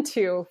listened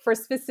to for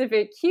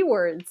specific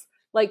keywords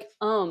like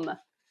and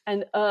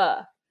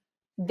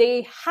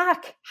they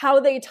hack how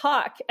they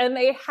talk and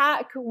they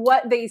hack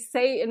what they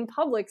say in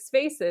public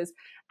spaces,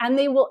 and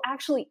they will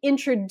actually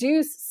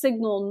introduce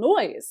signal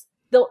noise.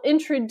 They'll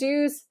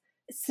introduce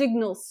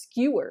signal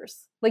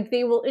skewers. Like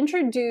they will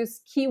introduce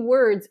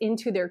keywords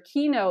into their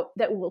keynote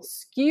that will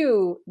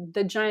skew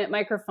the giant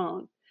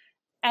microphone.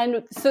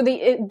 And so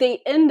they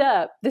end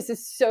up, this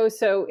is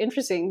so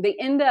interesting, they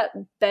end up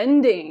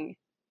bending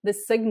the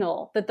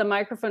signal that the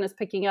microphone is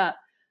picking up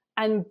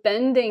and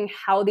bending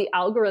how the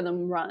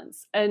algorithm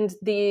runs. And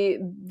the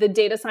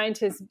data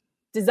scientists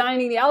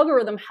designing the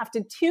algorithm have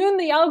to tune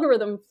the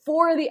algorithm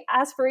for the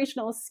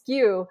aspirational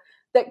skew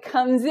that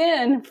comes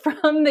in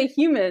from the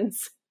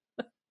humans.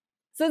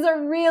 So it's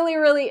a really,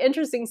 really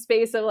interesting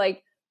space of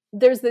like,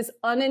 there's this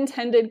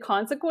unintended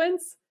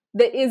consequence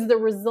that is the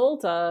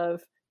result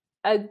of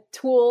a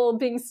tool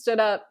being stood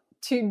up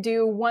to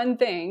do one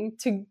thing,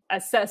 to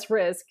assess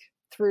risk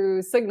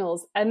through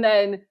signals, and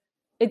then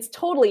it's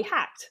totally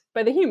hacked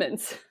by the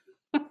humans.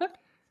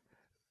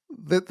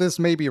 This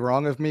may be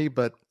wrong of me,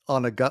 but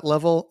on a gut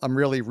level, I'm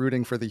really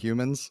rooting for the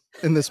humans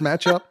in this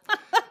matchup.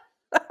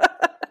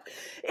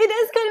 It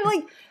is kind of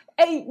like,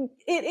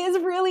 it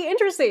is really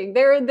interesting.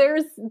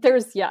 There's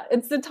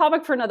it's the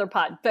topic for another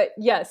pod, but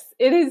yes,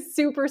 it is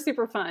super,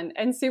 super fun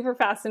and super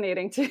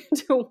fascinating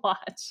to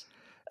watch.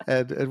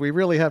 And we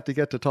really have to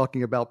get to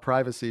talking about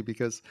privacy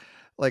because,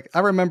 like, I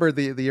remember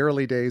the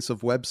early days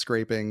of web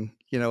scraping.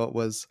 You know, it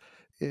was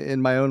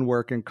in my own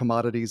work in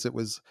commodities. It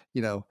was,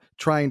 you know,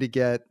 trying to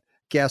get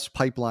gas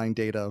pipeline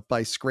data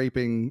by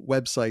scraping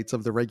websites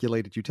of the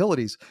regulated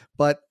utilities.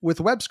 But with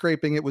web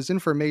scraping, it was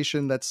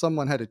information that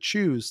someone had to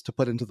choose to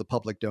put into the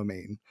public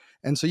domain.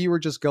 And so you were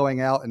just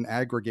going out and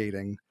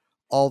aggregating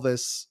all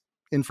this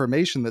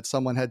information that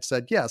someone had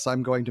said, yes,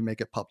 I'm going to make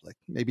it public,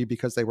 maybe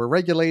because they were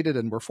regulated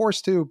and were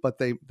forced to, but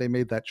they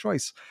made that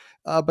choice.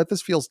 But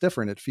this feels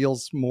different. It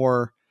feels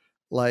more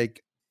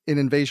like an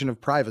invasion of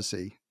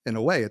privacy in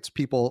a way. It's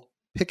people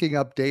picking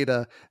up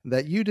data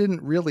that you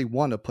didn't really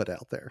want to put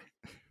out there.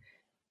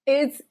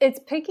 It's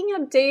picking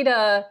up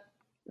data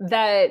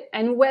that,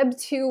 and Web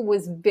 2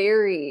 was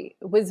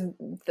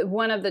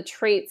one of the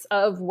traits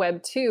of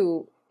Web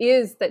 2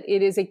 is that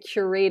it's a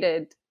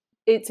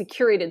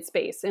curated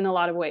space in a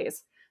lot of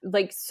ways.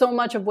 Like so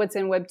much of what's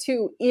in Web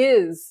 2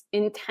 is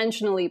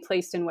intentionally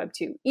placed in Web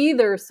 2.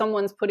 Either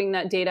someone's putting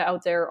that data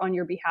out there on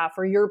your behalf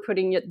or you're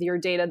putting your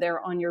data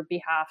there on your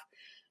behalf.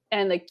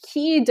 And the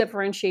key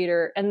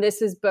differentiator, and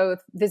this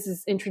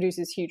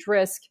introduces huge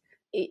risk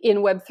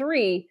in Web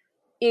 3,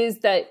 is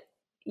that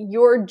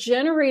you're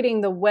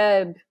generating the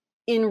web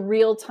in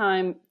real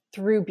time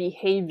through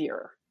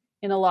behavior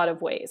in a lot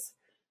of ways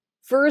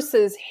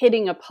versus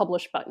hitting a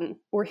publish button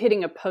or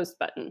hitting a post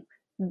button.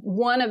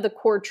 One of the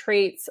core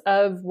traits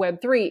of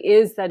Web3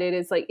 is that it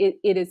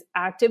is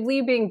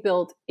actively being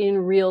built in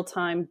real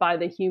time by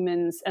the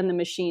humans and the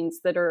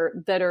machines that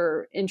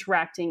are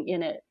interacting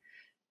in it.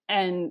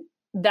 And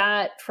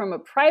that, from a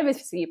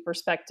privacy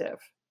perspective,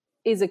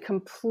 is a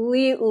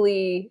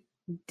completely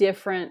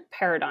different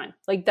paradigm.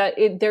 Like that,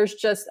 there's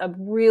just a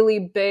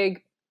really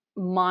big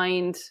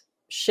mind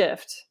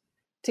shift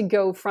to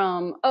go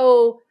from,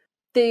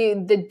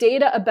 the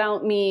data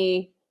about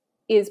me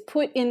is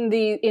put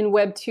in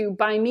Web 2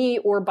 by me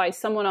or by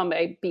someone on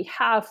my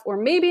behalf, or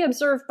maybe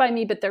observed by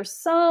me, but there's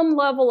some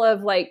level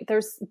of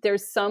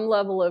there's some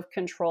level of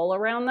control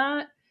around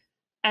that.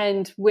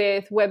 And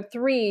with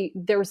Web3,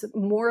 there's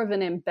more of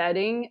an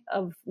embedding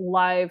of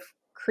live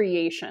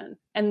creation.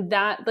 And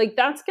that's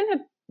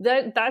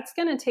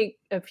gonna take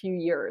a few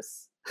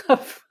years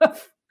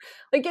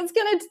there's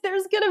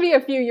gonna be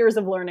a few years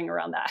of learning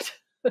around that.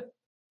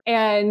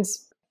 And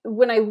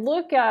when I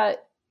look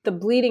at the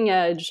bleeding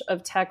edge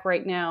of tech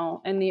right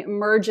now and the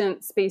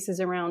emergent spaces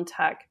around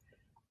tech,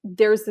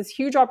 there's this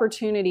huge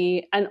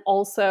opportunity and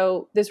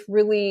also this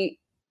really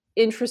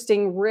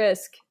interesting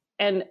risk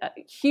and a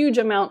huge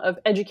amount of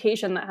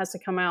education that has to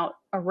come out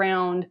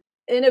around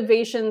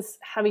innovations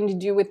having to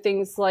do with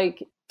things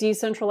like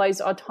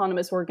decentralized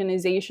autonomous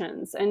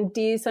organizations and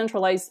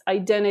decentralized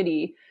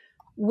identity.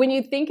 When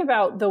you think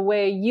about the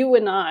way you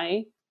and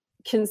I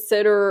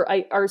consider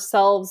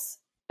ourselves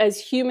as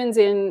humans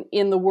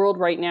in the world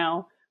right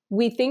now,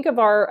 we think of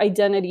our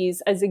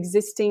identities as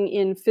existing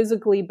in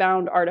physically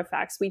bound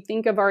artifacts. We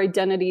think of our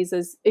identities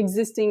as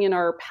existing in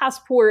our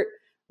passport.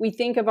 We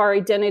think of our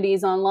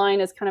identities online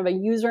as kind of a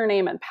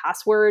username and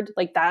password.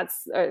 Like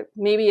that's,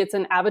 maybe it's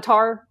an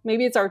avatar,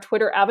 maybe it's our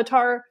Twitter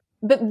avatar.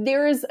 But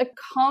there is a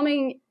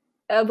coming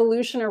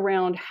evolution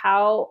around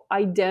how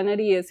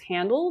identity is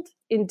handled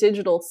in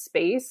digital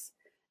space.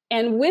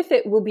 And with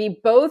it will be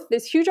both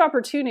this huge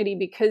opportunity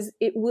because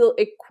it will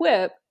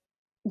equip,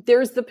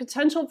 there's the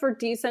potential for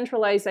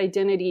decentralized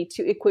identity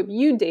to equip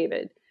you,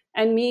 David,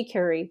 and me,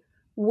 Carrie,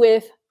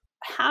 with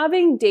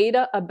having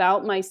data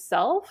about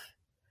myself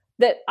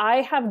that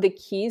I have the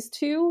keys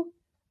to,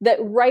 that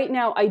right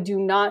now I do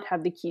not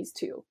have the keys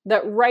to,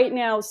 that right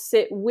now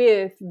sit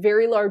with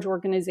very large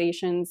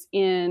organizations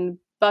in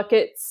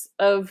buckets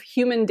of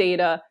human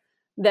data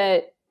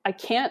that I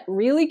can't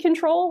really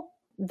control.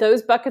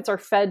 Those buckets are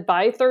fed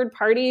by third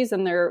parties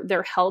and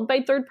they're held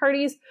by third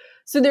parties.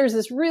 So there's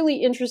this really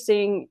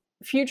interesting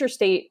future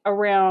state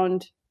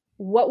around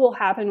what will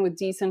happen with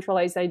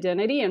decentralized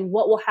identity and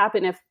what will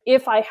happen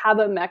if I have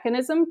a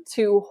mechanism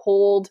to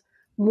hold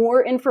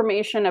more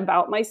information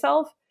about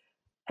myself.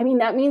 I mean,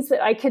 that means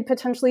that I could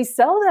potentially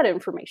sell that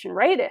information,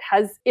 right?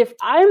 If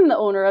I'm the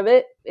owner of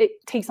it, it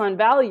takes on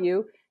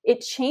value.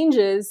 It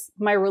changes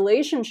my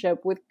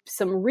relationship with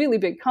some really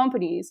big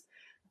companies.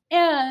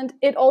 And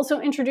it also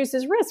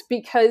introduces risk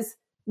because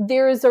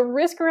there is a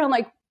risk around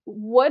like,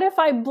 what if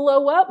I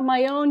blow up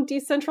my own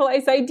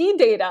decentralized ID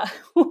data?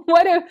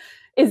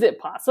 Is it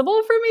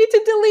possible for me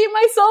to delete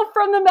myself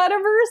from the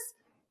metaverse?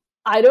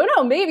 I don't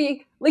know,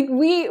 maybe. Like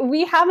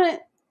we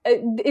haven't,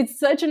 it's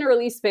such an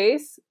early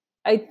space.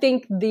 I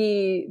think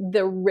the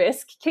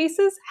risk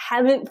cases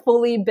haven't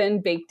fully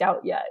been baked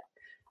out yet.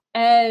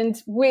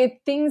 And with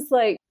things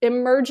like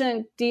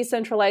emergent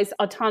decentralized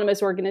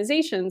autonomous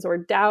organizations or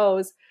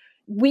DAOs,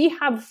 we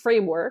have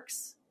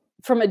frameworks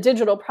from a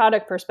digital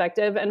product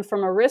perspective and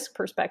from a risk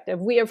perspective.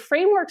 We have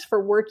frameworks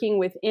for working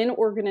within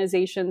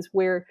organizations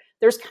where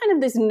there's kind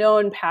of this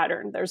known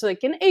pattern. There's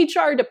like an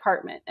HR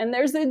department, and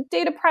there's a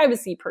data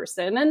privacy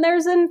person, and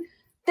there's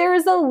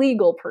a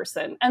legal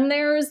person, and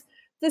there's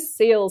the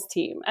sales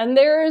team, and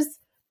there's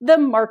the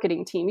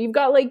marketing team. You've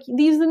got like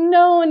these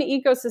known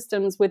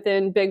ecosystems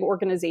within big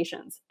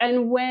organizations.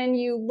 And when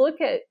you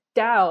look at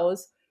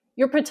DAOs,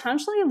 you're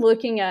potentially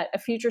looking at a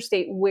future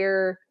state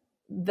where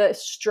the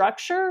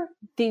structure,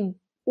 the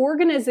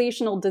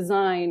organizational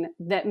design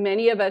that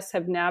many of us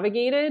have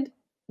navigated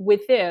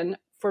within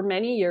for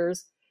many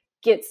years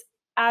gets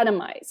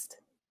atomized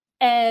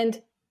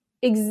and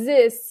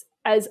exists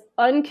as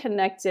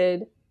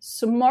unconnected,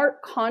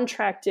 smart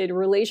contracted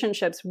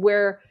relationships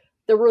where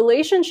the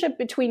relationship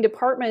between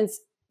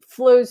departments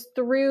flows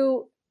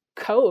through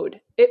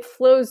code. It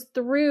flows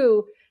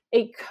through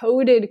a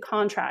coded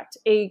contract,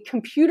 a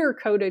computer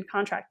coded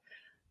contract.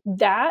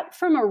 That,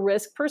 from a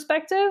risk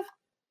perspective,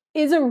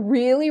 is a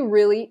really,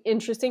 really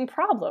interesting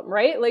problem,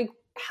 right? Like,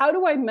 how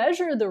do I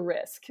measure the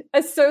risk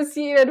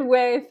associated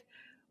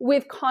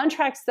with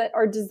contracts that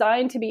are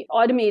designed to be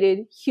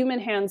automated, human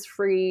hands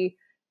free,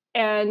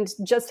 and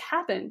just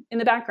happen in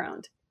the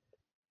background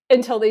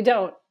until they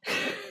don't?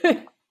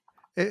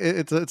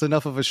 It's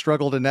enough of a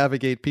struggle to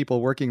navigate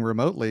people working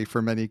remotely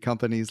for many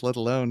companies, let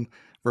alone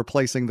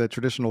replacing the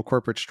traditional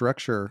corporate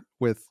structure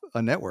with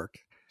a network.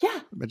 Yeah.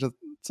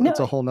 It's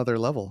a whole nother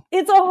level.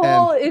 It's a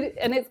whole,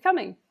 and it's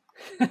coming.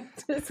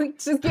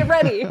 Just get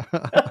ready.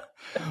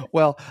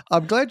 Well,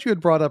 I'm glad you had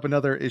brought up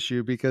another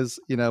issue because,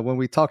 when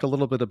we talked a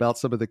little bit about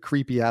some of the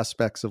creepy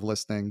aspects of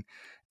listening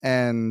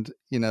and,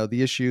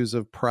 the issues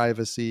of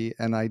privacy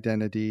and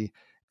identity,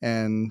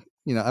 and,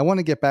 I want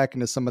to get back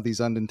into some of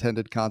these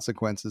unintended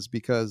consequences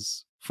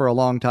because for a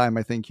long time,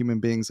 I think human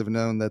beings have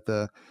known that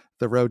the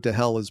road to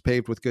hell is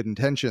paved with good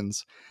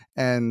intentions.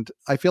 And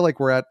I feel like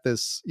we're at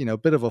this,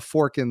 bit of a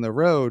fork in the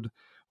road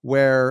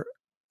where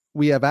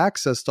we have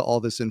access to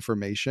all this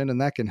information, and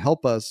that can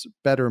help us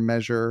better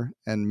measure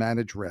and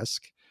manage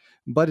risk.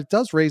 But it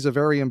does raise a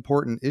very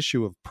important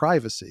issue of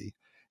privacy.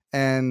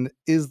 And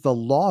is the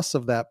loss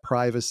of that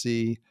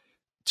privacy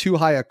too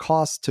high a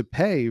cost to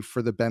pay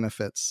for the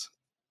benefits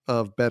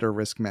of better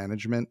risk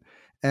management?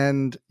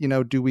 And,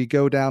 do we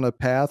go down a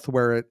path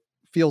where it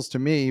feels to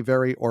me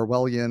very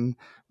Orwellian,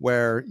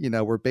 where,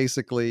 we're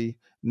basically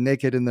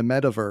naked in the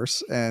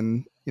metaverse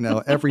and,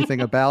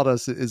 everything about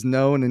us is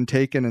known and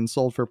taken and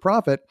sold for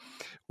profit?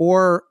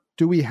 Or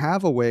do we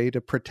have a way to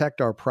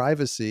protect our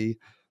privacy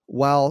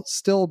while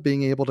still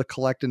being able to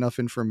collect enough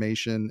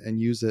information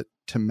and use it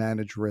to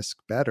manage risk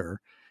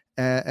better?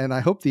 And I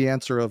hope the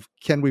answer of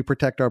can we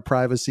protect our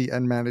privacy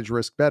and manage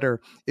risk better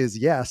is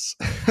yes.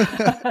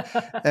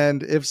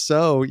 And if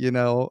so,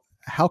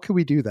 how can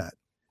we do that?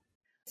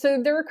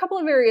 So there are a couple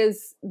of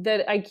areas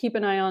that I keep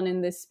an eye on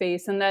in this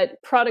space and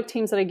that product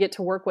teams that I get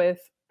to work with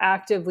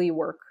actively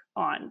work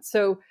on.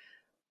 So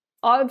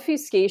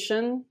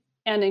obfuscation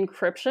and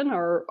encryption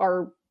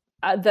are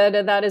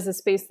that is a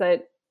space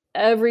that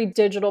every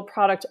digital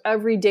product,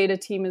 every data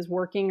team is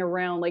working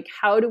around. Like,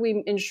 how do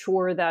we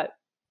ensure that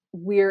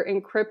we're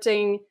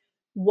encrypting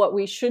what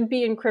we should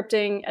be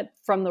encrypting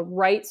from the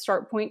right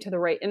start point to the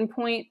right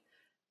endpoint?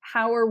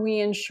 How are we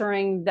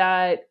ensuring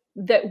that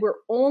we're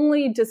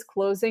only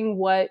disclosing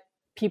what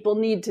people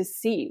need to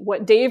see,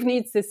 what Dave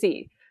needs to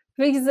see?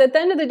 Because at the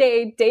end of the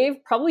day, Dave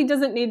probably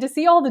doesn't need to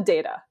see all the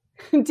data.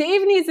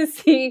 Dave needs to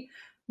see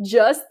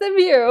just the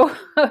view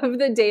of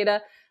the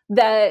data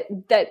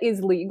that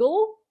is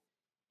legal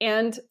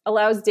and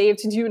allows Dave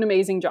to do an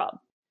amazing job.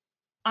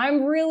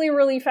 I'm really,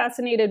 really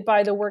fascinated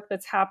by the work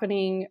that's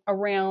happening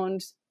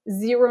around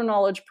zero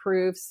knowledge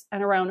proofs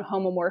and around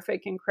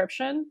homomorphic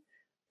encryption.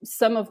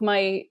 Some of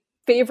my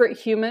favorite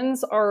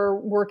humans are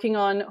working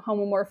on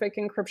homomorphic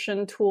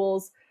encryption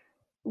tools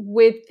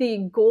with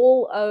the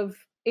goal of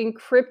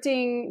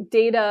encrypting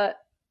data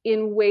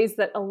in ways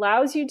that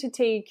allows you to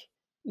take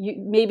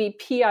maybe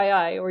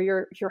PII or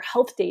your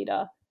health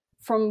data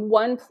from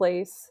one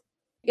place,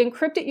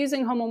 encrypt it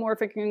using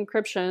homomorphic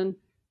encryption,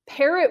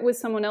 pair it with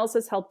someone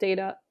else's health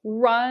data,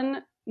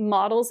 run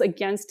models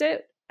against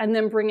it, and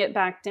then bring it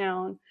back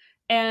down.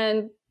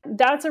 And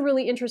that's a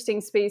really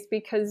interesting space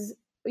because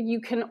you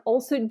can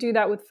also do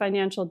that with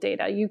financial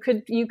data. You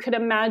could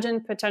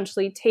imagine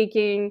potentially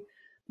taking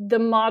the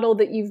model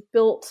that you've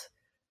built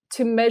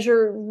to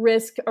measure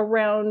risk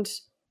around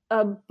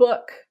a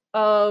book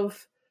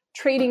of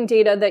trading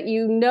data that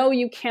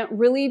you can't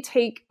really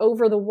take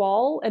over the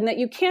wall and that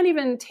you can't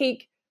even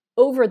take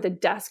over the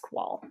desk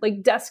wall,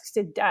 like desk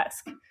to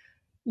desk.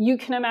 You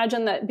can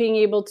imagine that being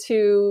able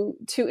to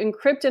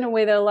encrypt in a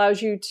way that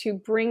allows you to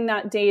bring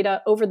that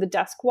data over the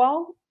desk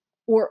wall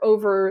or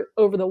over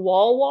the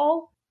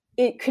wall,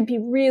 it could be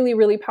really,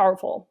 really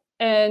powerful.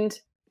 And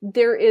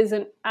there is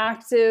an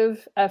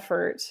active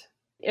effort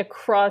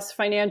across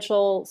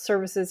financial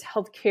services,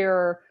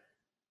 healthcare,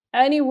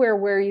 anywhere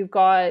where you've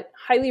got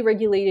highly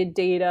regulated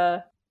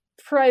data,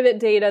 private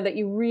data that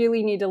you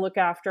really need to look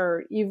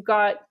after. You've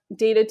got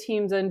data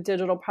teams and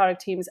digital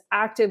product teams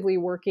actively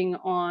working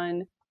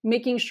on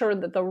making sure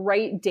that the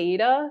right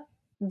data,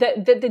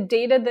 that the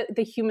data that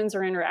the humans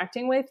are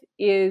interacting with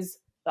is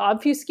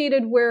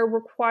obfuscated where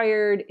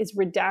required, is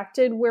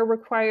redacted where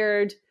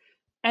required.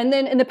 And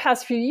then in the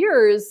past few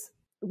years,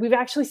 we've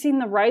actually seen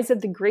the rise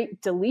of the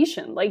great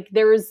deletion. Like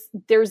there's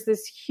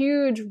this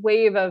huge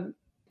wave of,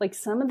 like,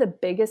 some of the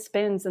biggest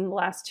spins in the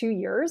last 2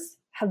 years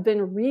have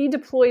been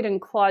redeployed and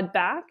clawed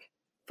back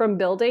from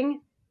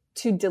building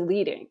to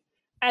deleting.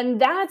 And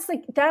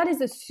that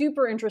is a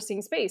super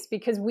interesting space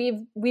because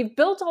we've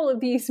built all of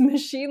these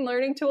machine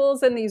learning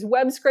tools and these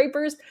web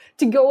scrapers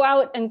to go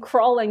out and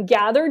crawl and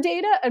gather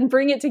data and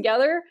bring it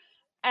together.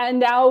 And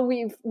now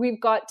we've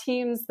got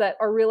teams that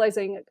are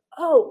realizing,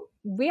 oh,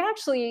 we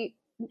actually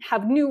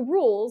have new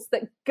rules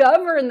that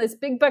govern this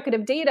big bucket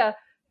of data.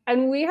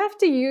 And we have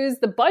to use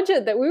the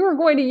budget that we were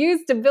going to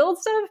use to build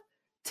stuff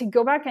to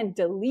go back and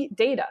delete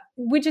data,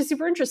 which is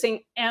super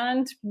interesting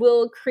and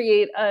will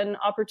create an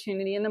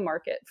opportunity in the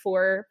market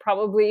for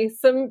probably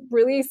some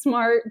really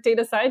smart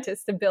data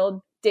scientists to build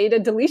data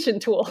deletion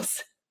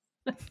tools.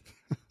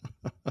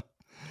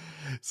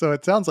 So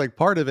it sounds like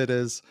part of it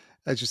is,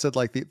 as you said,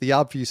 like the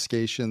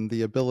obfuscation,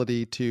 the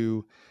ability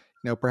to,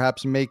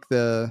 perhaps make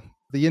the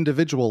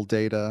individual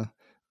data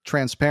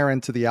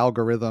transparent to the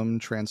algorithm,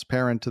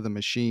 transparent to the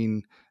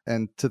machine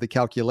and to the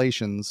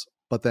calculations,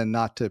 but then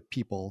not to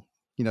people.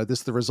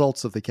 The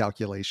results of the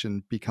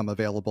calculation become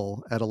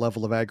available at a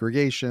level of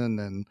aggregation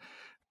and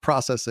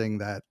processing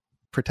that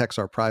protects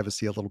our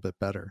privacy a little bit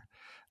better.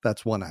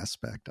 That's one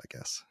aspect, I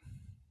guess.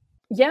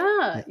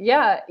 Yeah.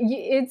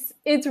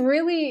 It's a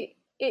really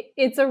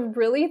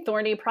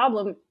thorny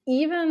problem,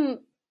 even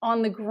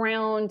on the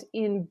ground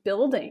in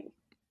building.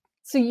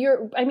 So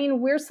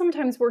we're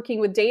sometimes working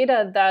with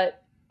data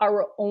that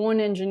our own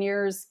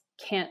engineers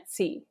can't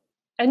see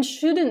and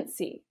shouldn't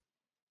see.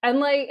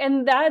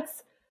 And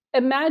that's,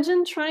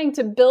 imagine trying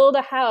to build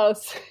a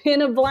house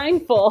in a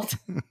blindfold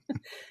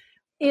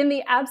in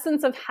the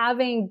absence of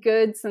having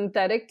good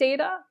synthetic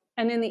data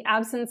and in the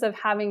absence of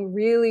having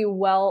really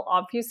well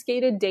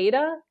obfuscated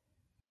data.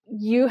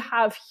 You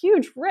have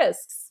huge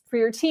risks for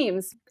your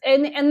teams.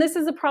 And this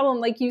is a problem,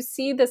 like you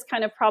see this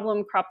kind of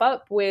problem crop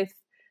up with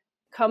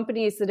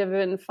companies that have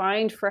been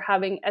fined for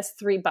having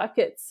S3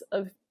 buckets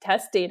of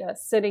test data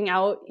sitting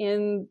out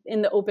in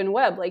the open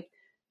web. Like,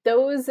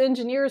 those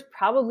engineers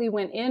probably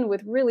went in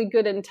with really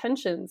good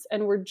intentions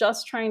and we're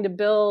just trying to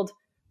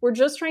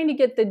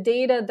get the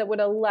data that would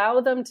allow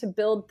them to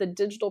build the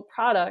digital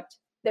product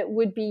that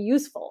would be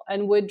useful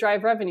and would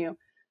drive revenue.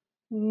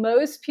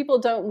 Most people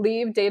don't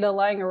leave data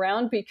lying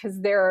around because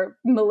they're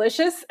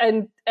malicious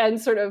and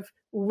sort of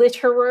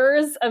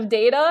litterers of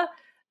data.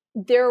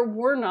 There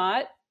were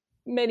not,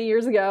 many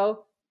years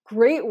ago,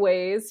 great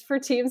ways for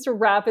teams to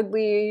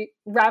rapidly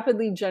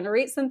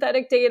generate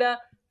synthetic data.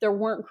 There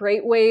weren't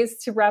great ways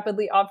to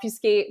rapidly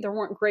obfuscate. There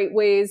weren't great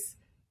ways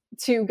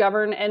to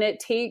govern. And it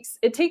takes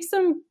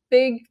some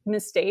big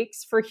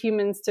mistakes for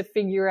humans to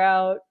figure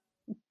out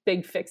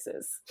big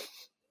fixes.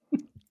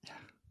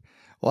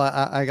 Well,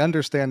 I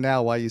understand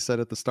now why you said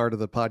at the start of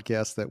the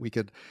podcast that we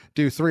could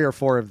do 3 or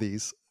 4 of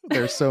these.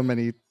 There's so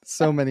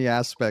many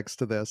aspects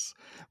to this.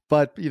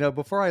 But,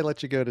 before I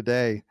let you go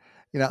today,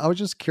 I was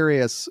just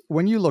curious,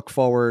 when you look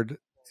forward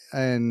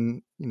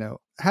and,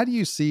 how do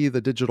you see the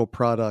digital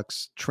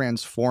products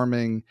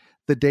transforming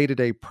the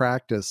day-to-day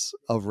practice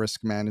of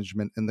risk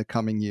management in the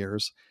coming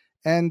years?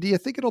 And do you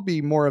think it'll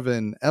be more of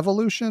an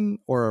evolution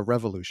or a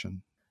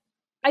revolution?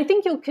 I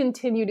think you'll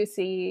continue to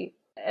see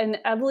an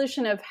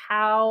evolution of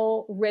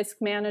how risk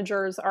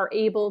managers are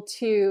able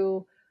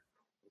to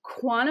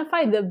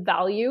quantify the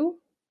value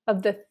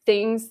of the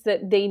things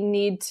that they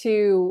need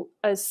to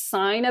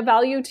assign a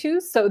value to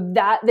so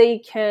that they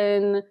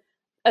can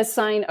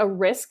assign a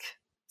risk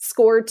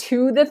score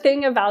to the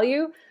thing of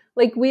value.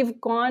 Like we've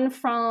gone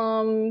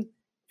from,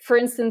 for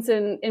instance,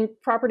 in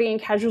property and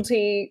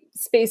casualty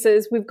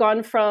spaces, we've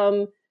gone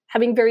from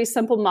having very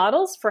simple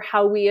models for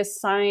how we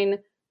assign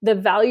the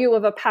value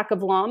of a pack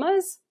of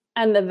llamas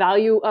and the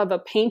value of a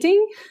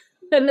painting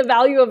and the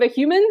value of a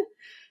human,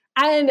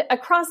 and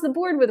across the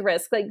board with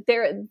risk. Like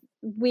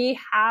we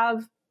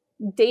have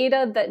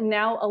data that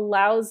now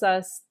allows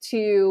us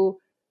to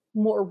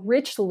more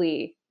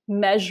richly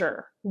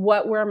measure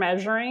what we're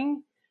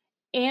measuring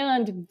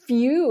and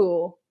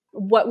view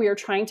what we are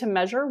trying to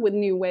measure with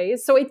new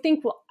ways. So I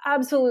think we'll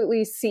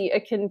absolutely see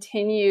a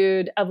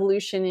continued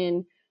evolution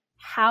in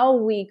how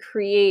we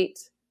create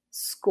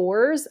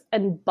scores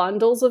and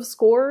bundles of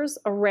scores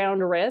around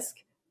risk.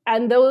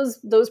 And those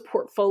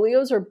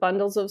portfolios or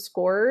bundles of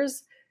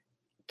scores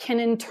can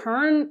in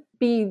turn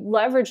be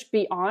leveraged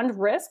beyond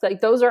risk.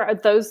 Like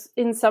those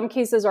in some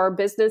cases are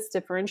business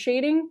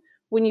differentiating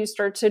when you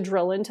start to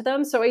drill into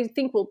them. So I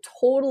think we'll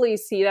totally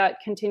see that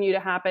continue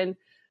to happen.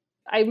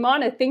 I'm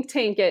on a think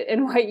tank at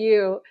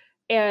NYU,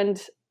 and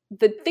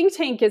the think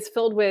tank is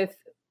filled with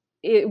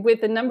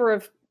a number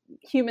of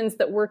humans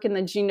that work in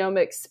the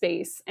genomic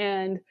space,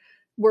 and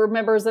we're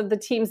members of the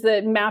teams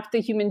that mapped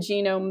the human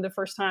genome the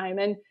first time.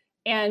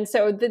 And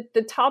so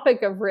the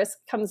topic of risk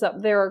comes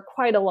up there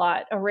quite a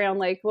lot around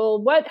like,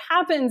 well, what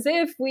happens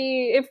if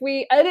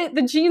we edit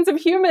the genes of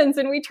humans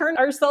and we turn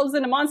ourselves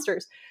into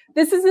monsters?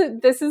 This is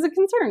a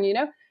concern,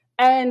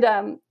 And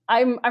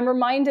I'm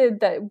reminded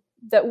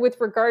that with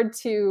regard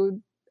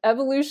to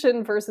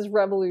evolution versus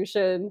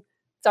revolution,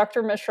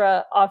 Dr.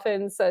 Mishra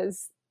often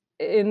says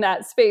in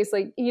that space,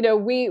 like,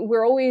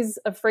 we're always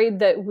afraid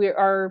that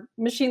our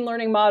machine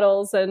learning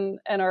models and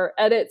our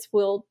edits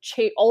will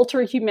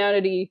alter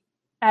humanity.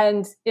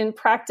 And in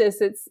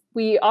practice,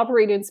 we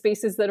operate in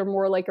spaces that are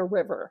more like a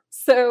river.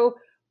 So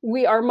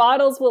our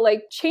models will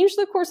like change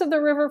the course of the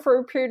river for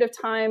a period of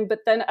time, but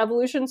then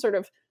evolution sort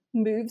of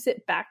moves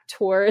it back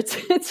towards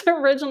its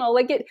original,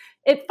 like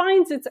it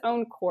finds its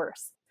own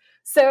course.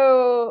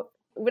 So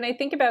when I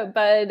think about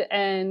Bud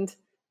and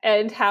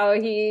how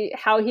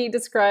he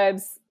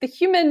describes the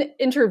human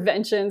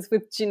interventions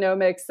with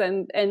genomics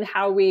and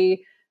how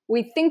we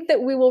think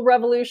that we will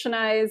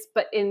revolutionize,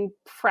 but in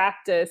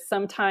practice,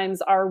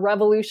 sometimes our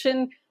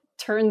revolution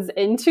turns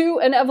into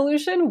an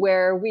evolution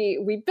where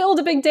we build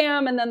a big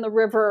dam and then the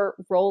river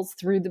rolls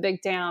through the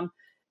big dam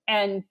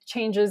and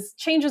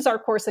changes our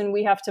course, and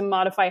we have to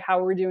modify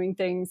how we're doing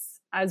things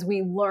as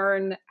we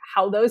learn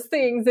how those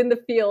things in the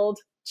field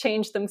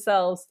change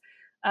themselves.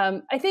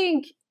 I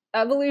think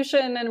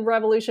evolution and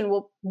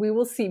revolution we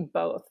will see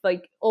both.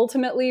 Like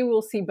ultimately,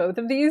 we'll see both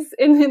of these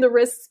in the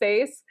risk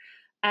space.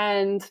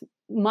 And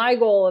my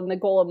goal and the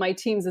goal of my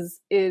teams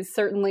is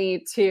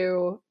certainly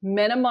to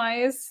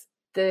minimize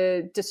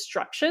the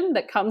destruction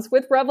that comes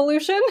with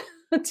revolution,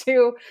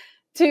 to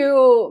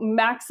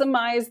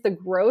maximize the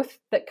growth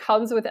that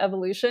comes with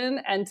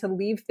evolution, and to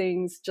leave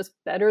things just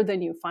better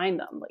than you find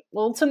them. Like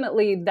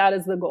ultimately, that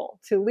is the goal: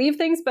 to leave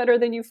things better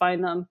than you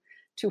find them,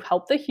 to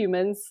help the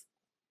humans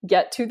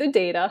get to the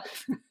data,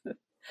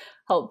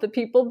 help the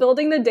people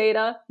building the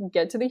data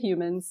get to the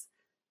humans.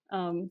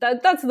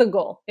 That's the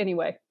goal,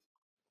 anyway.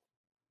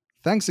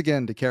 Thanks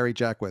again to Carrie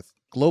Jaquith,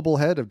 Global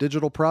Head of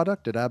Digital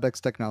Product at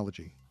Abaxx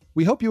Technology.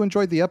 We hope you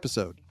enjoyed the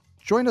episode.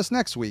 Join us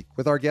next week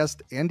with our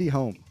guest, Andy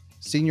Home,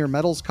 Senior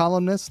Metals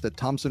Columnist at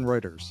Thomson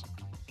Reuters.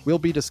 We'll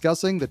be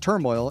discussing the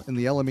turmoil in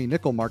the LME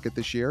nickel market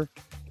this year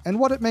and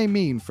what it may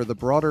mean for the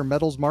broader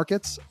metals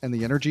markets and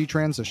the energy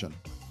transition.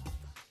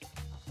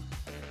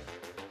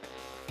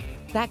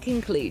 That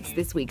concludes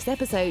this week's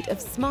episode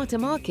of Smarter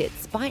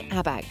Markets by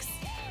Abaxx.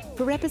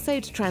 For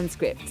episode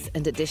transcripts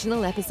and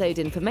additional episode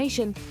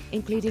information,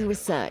 including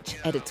research,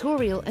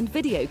 editorial, and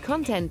video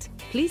content,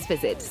 please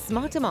visit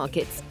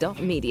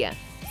smartermarkets.media.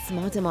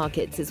 Smarter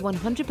Markets is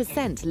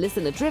 100%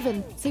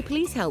 listener-driven, so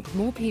please help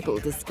more people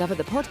discover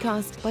the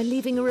podcast by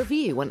leaving a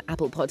review on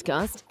Apple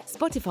Podcast,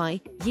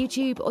 Spotify,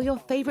 YouTube, or your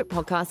favorite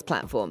podcast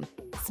platform.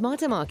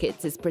 Smarter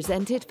Markets is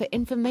presented for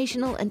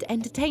informational and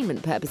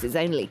entertainment purposes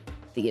only.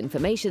 The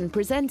information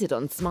presented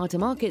on Smarter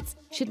Markets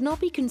should not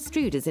be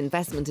construed as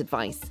investment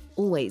advice.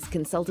 Always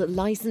consult a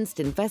licensed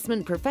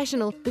investment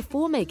professional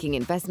before making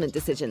investment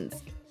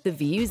decisions. The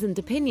views and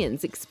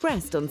opinions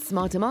expressed on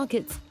Smarter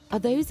Markets are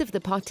those of the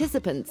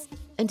participants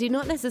and do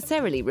not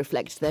necessarily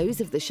reflect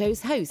those of the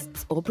show's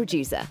hosts or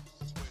producer.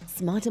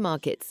 Smarter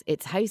Markets,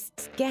 its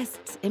hosts,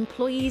 guests,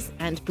 employees,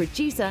 and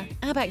producer,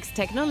 Abaxx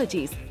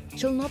Technologies,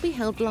 shall not be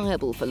held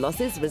liable for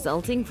losses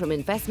resulting from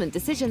investment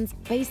decisions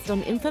based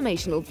on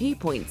informational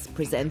viewpoints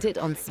presented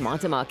on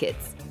Smarter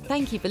Markets.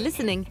 Thank you for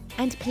listening,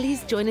 and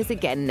please join us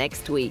again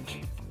next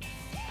week.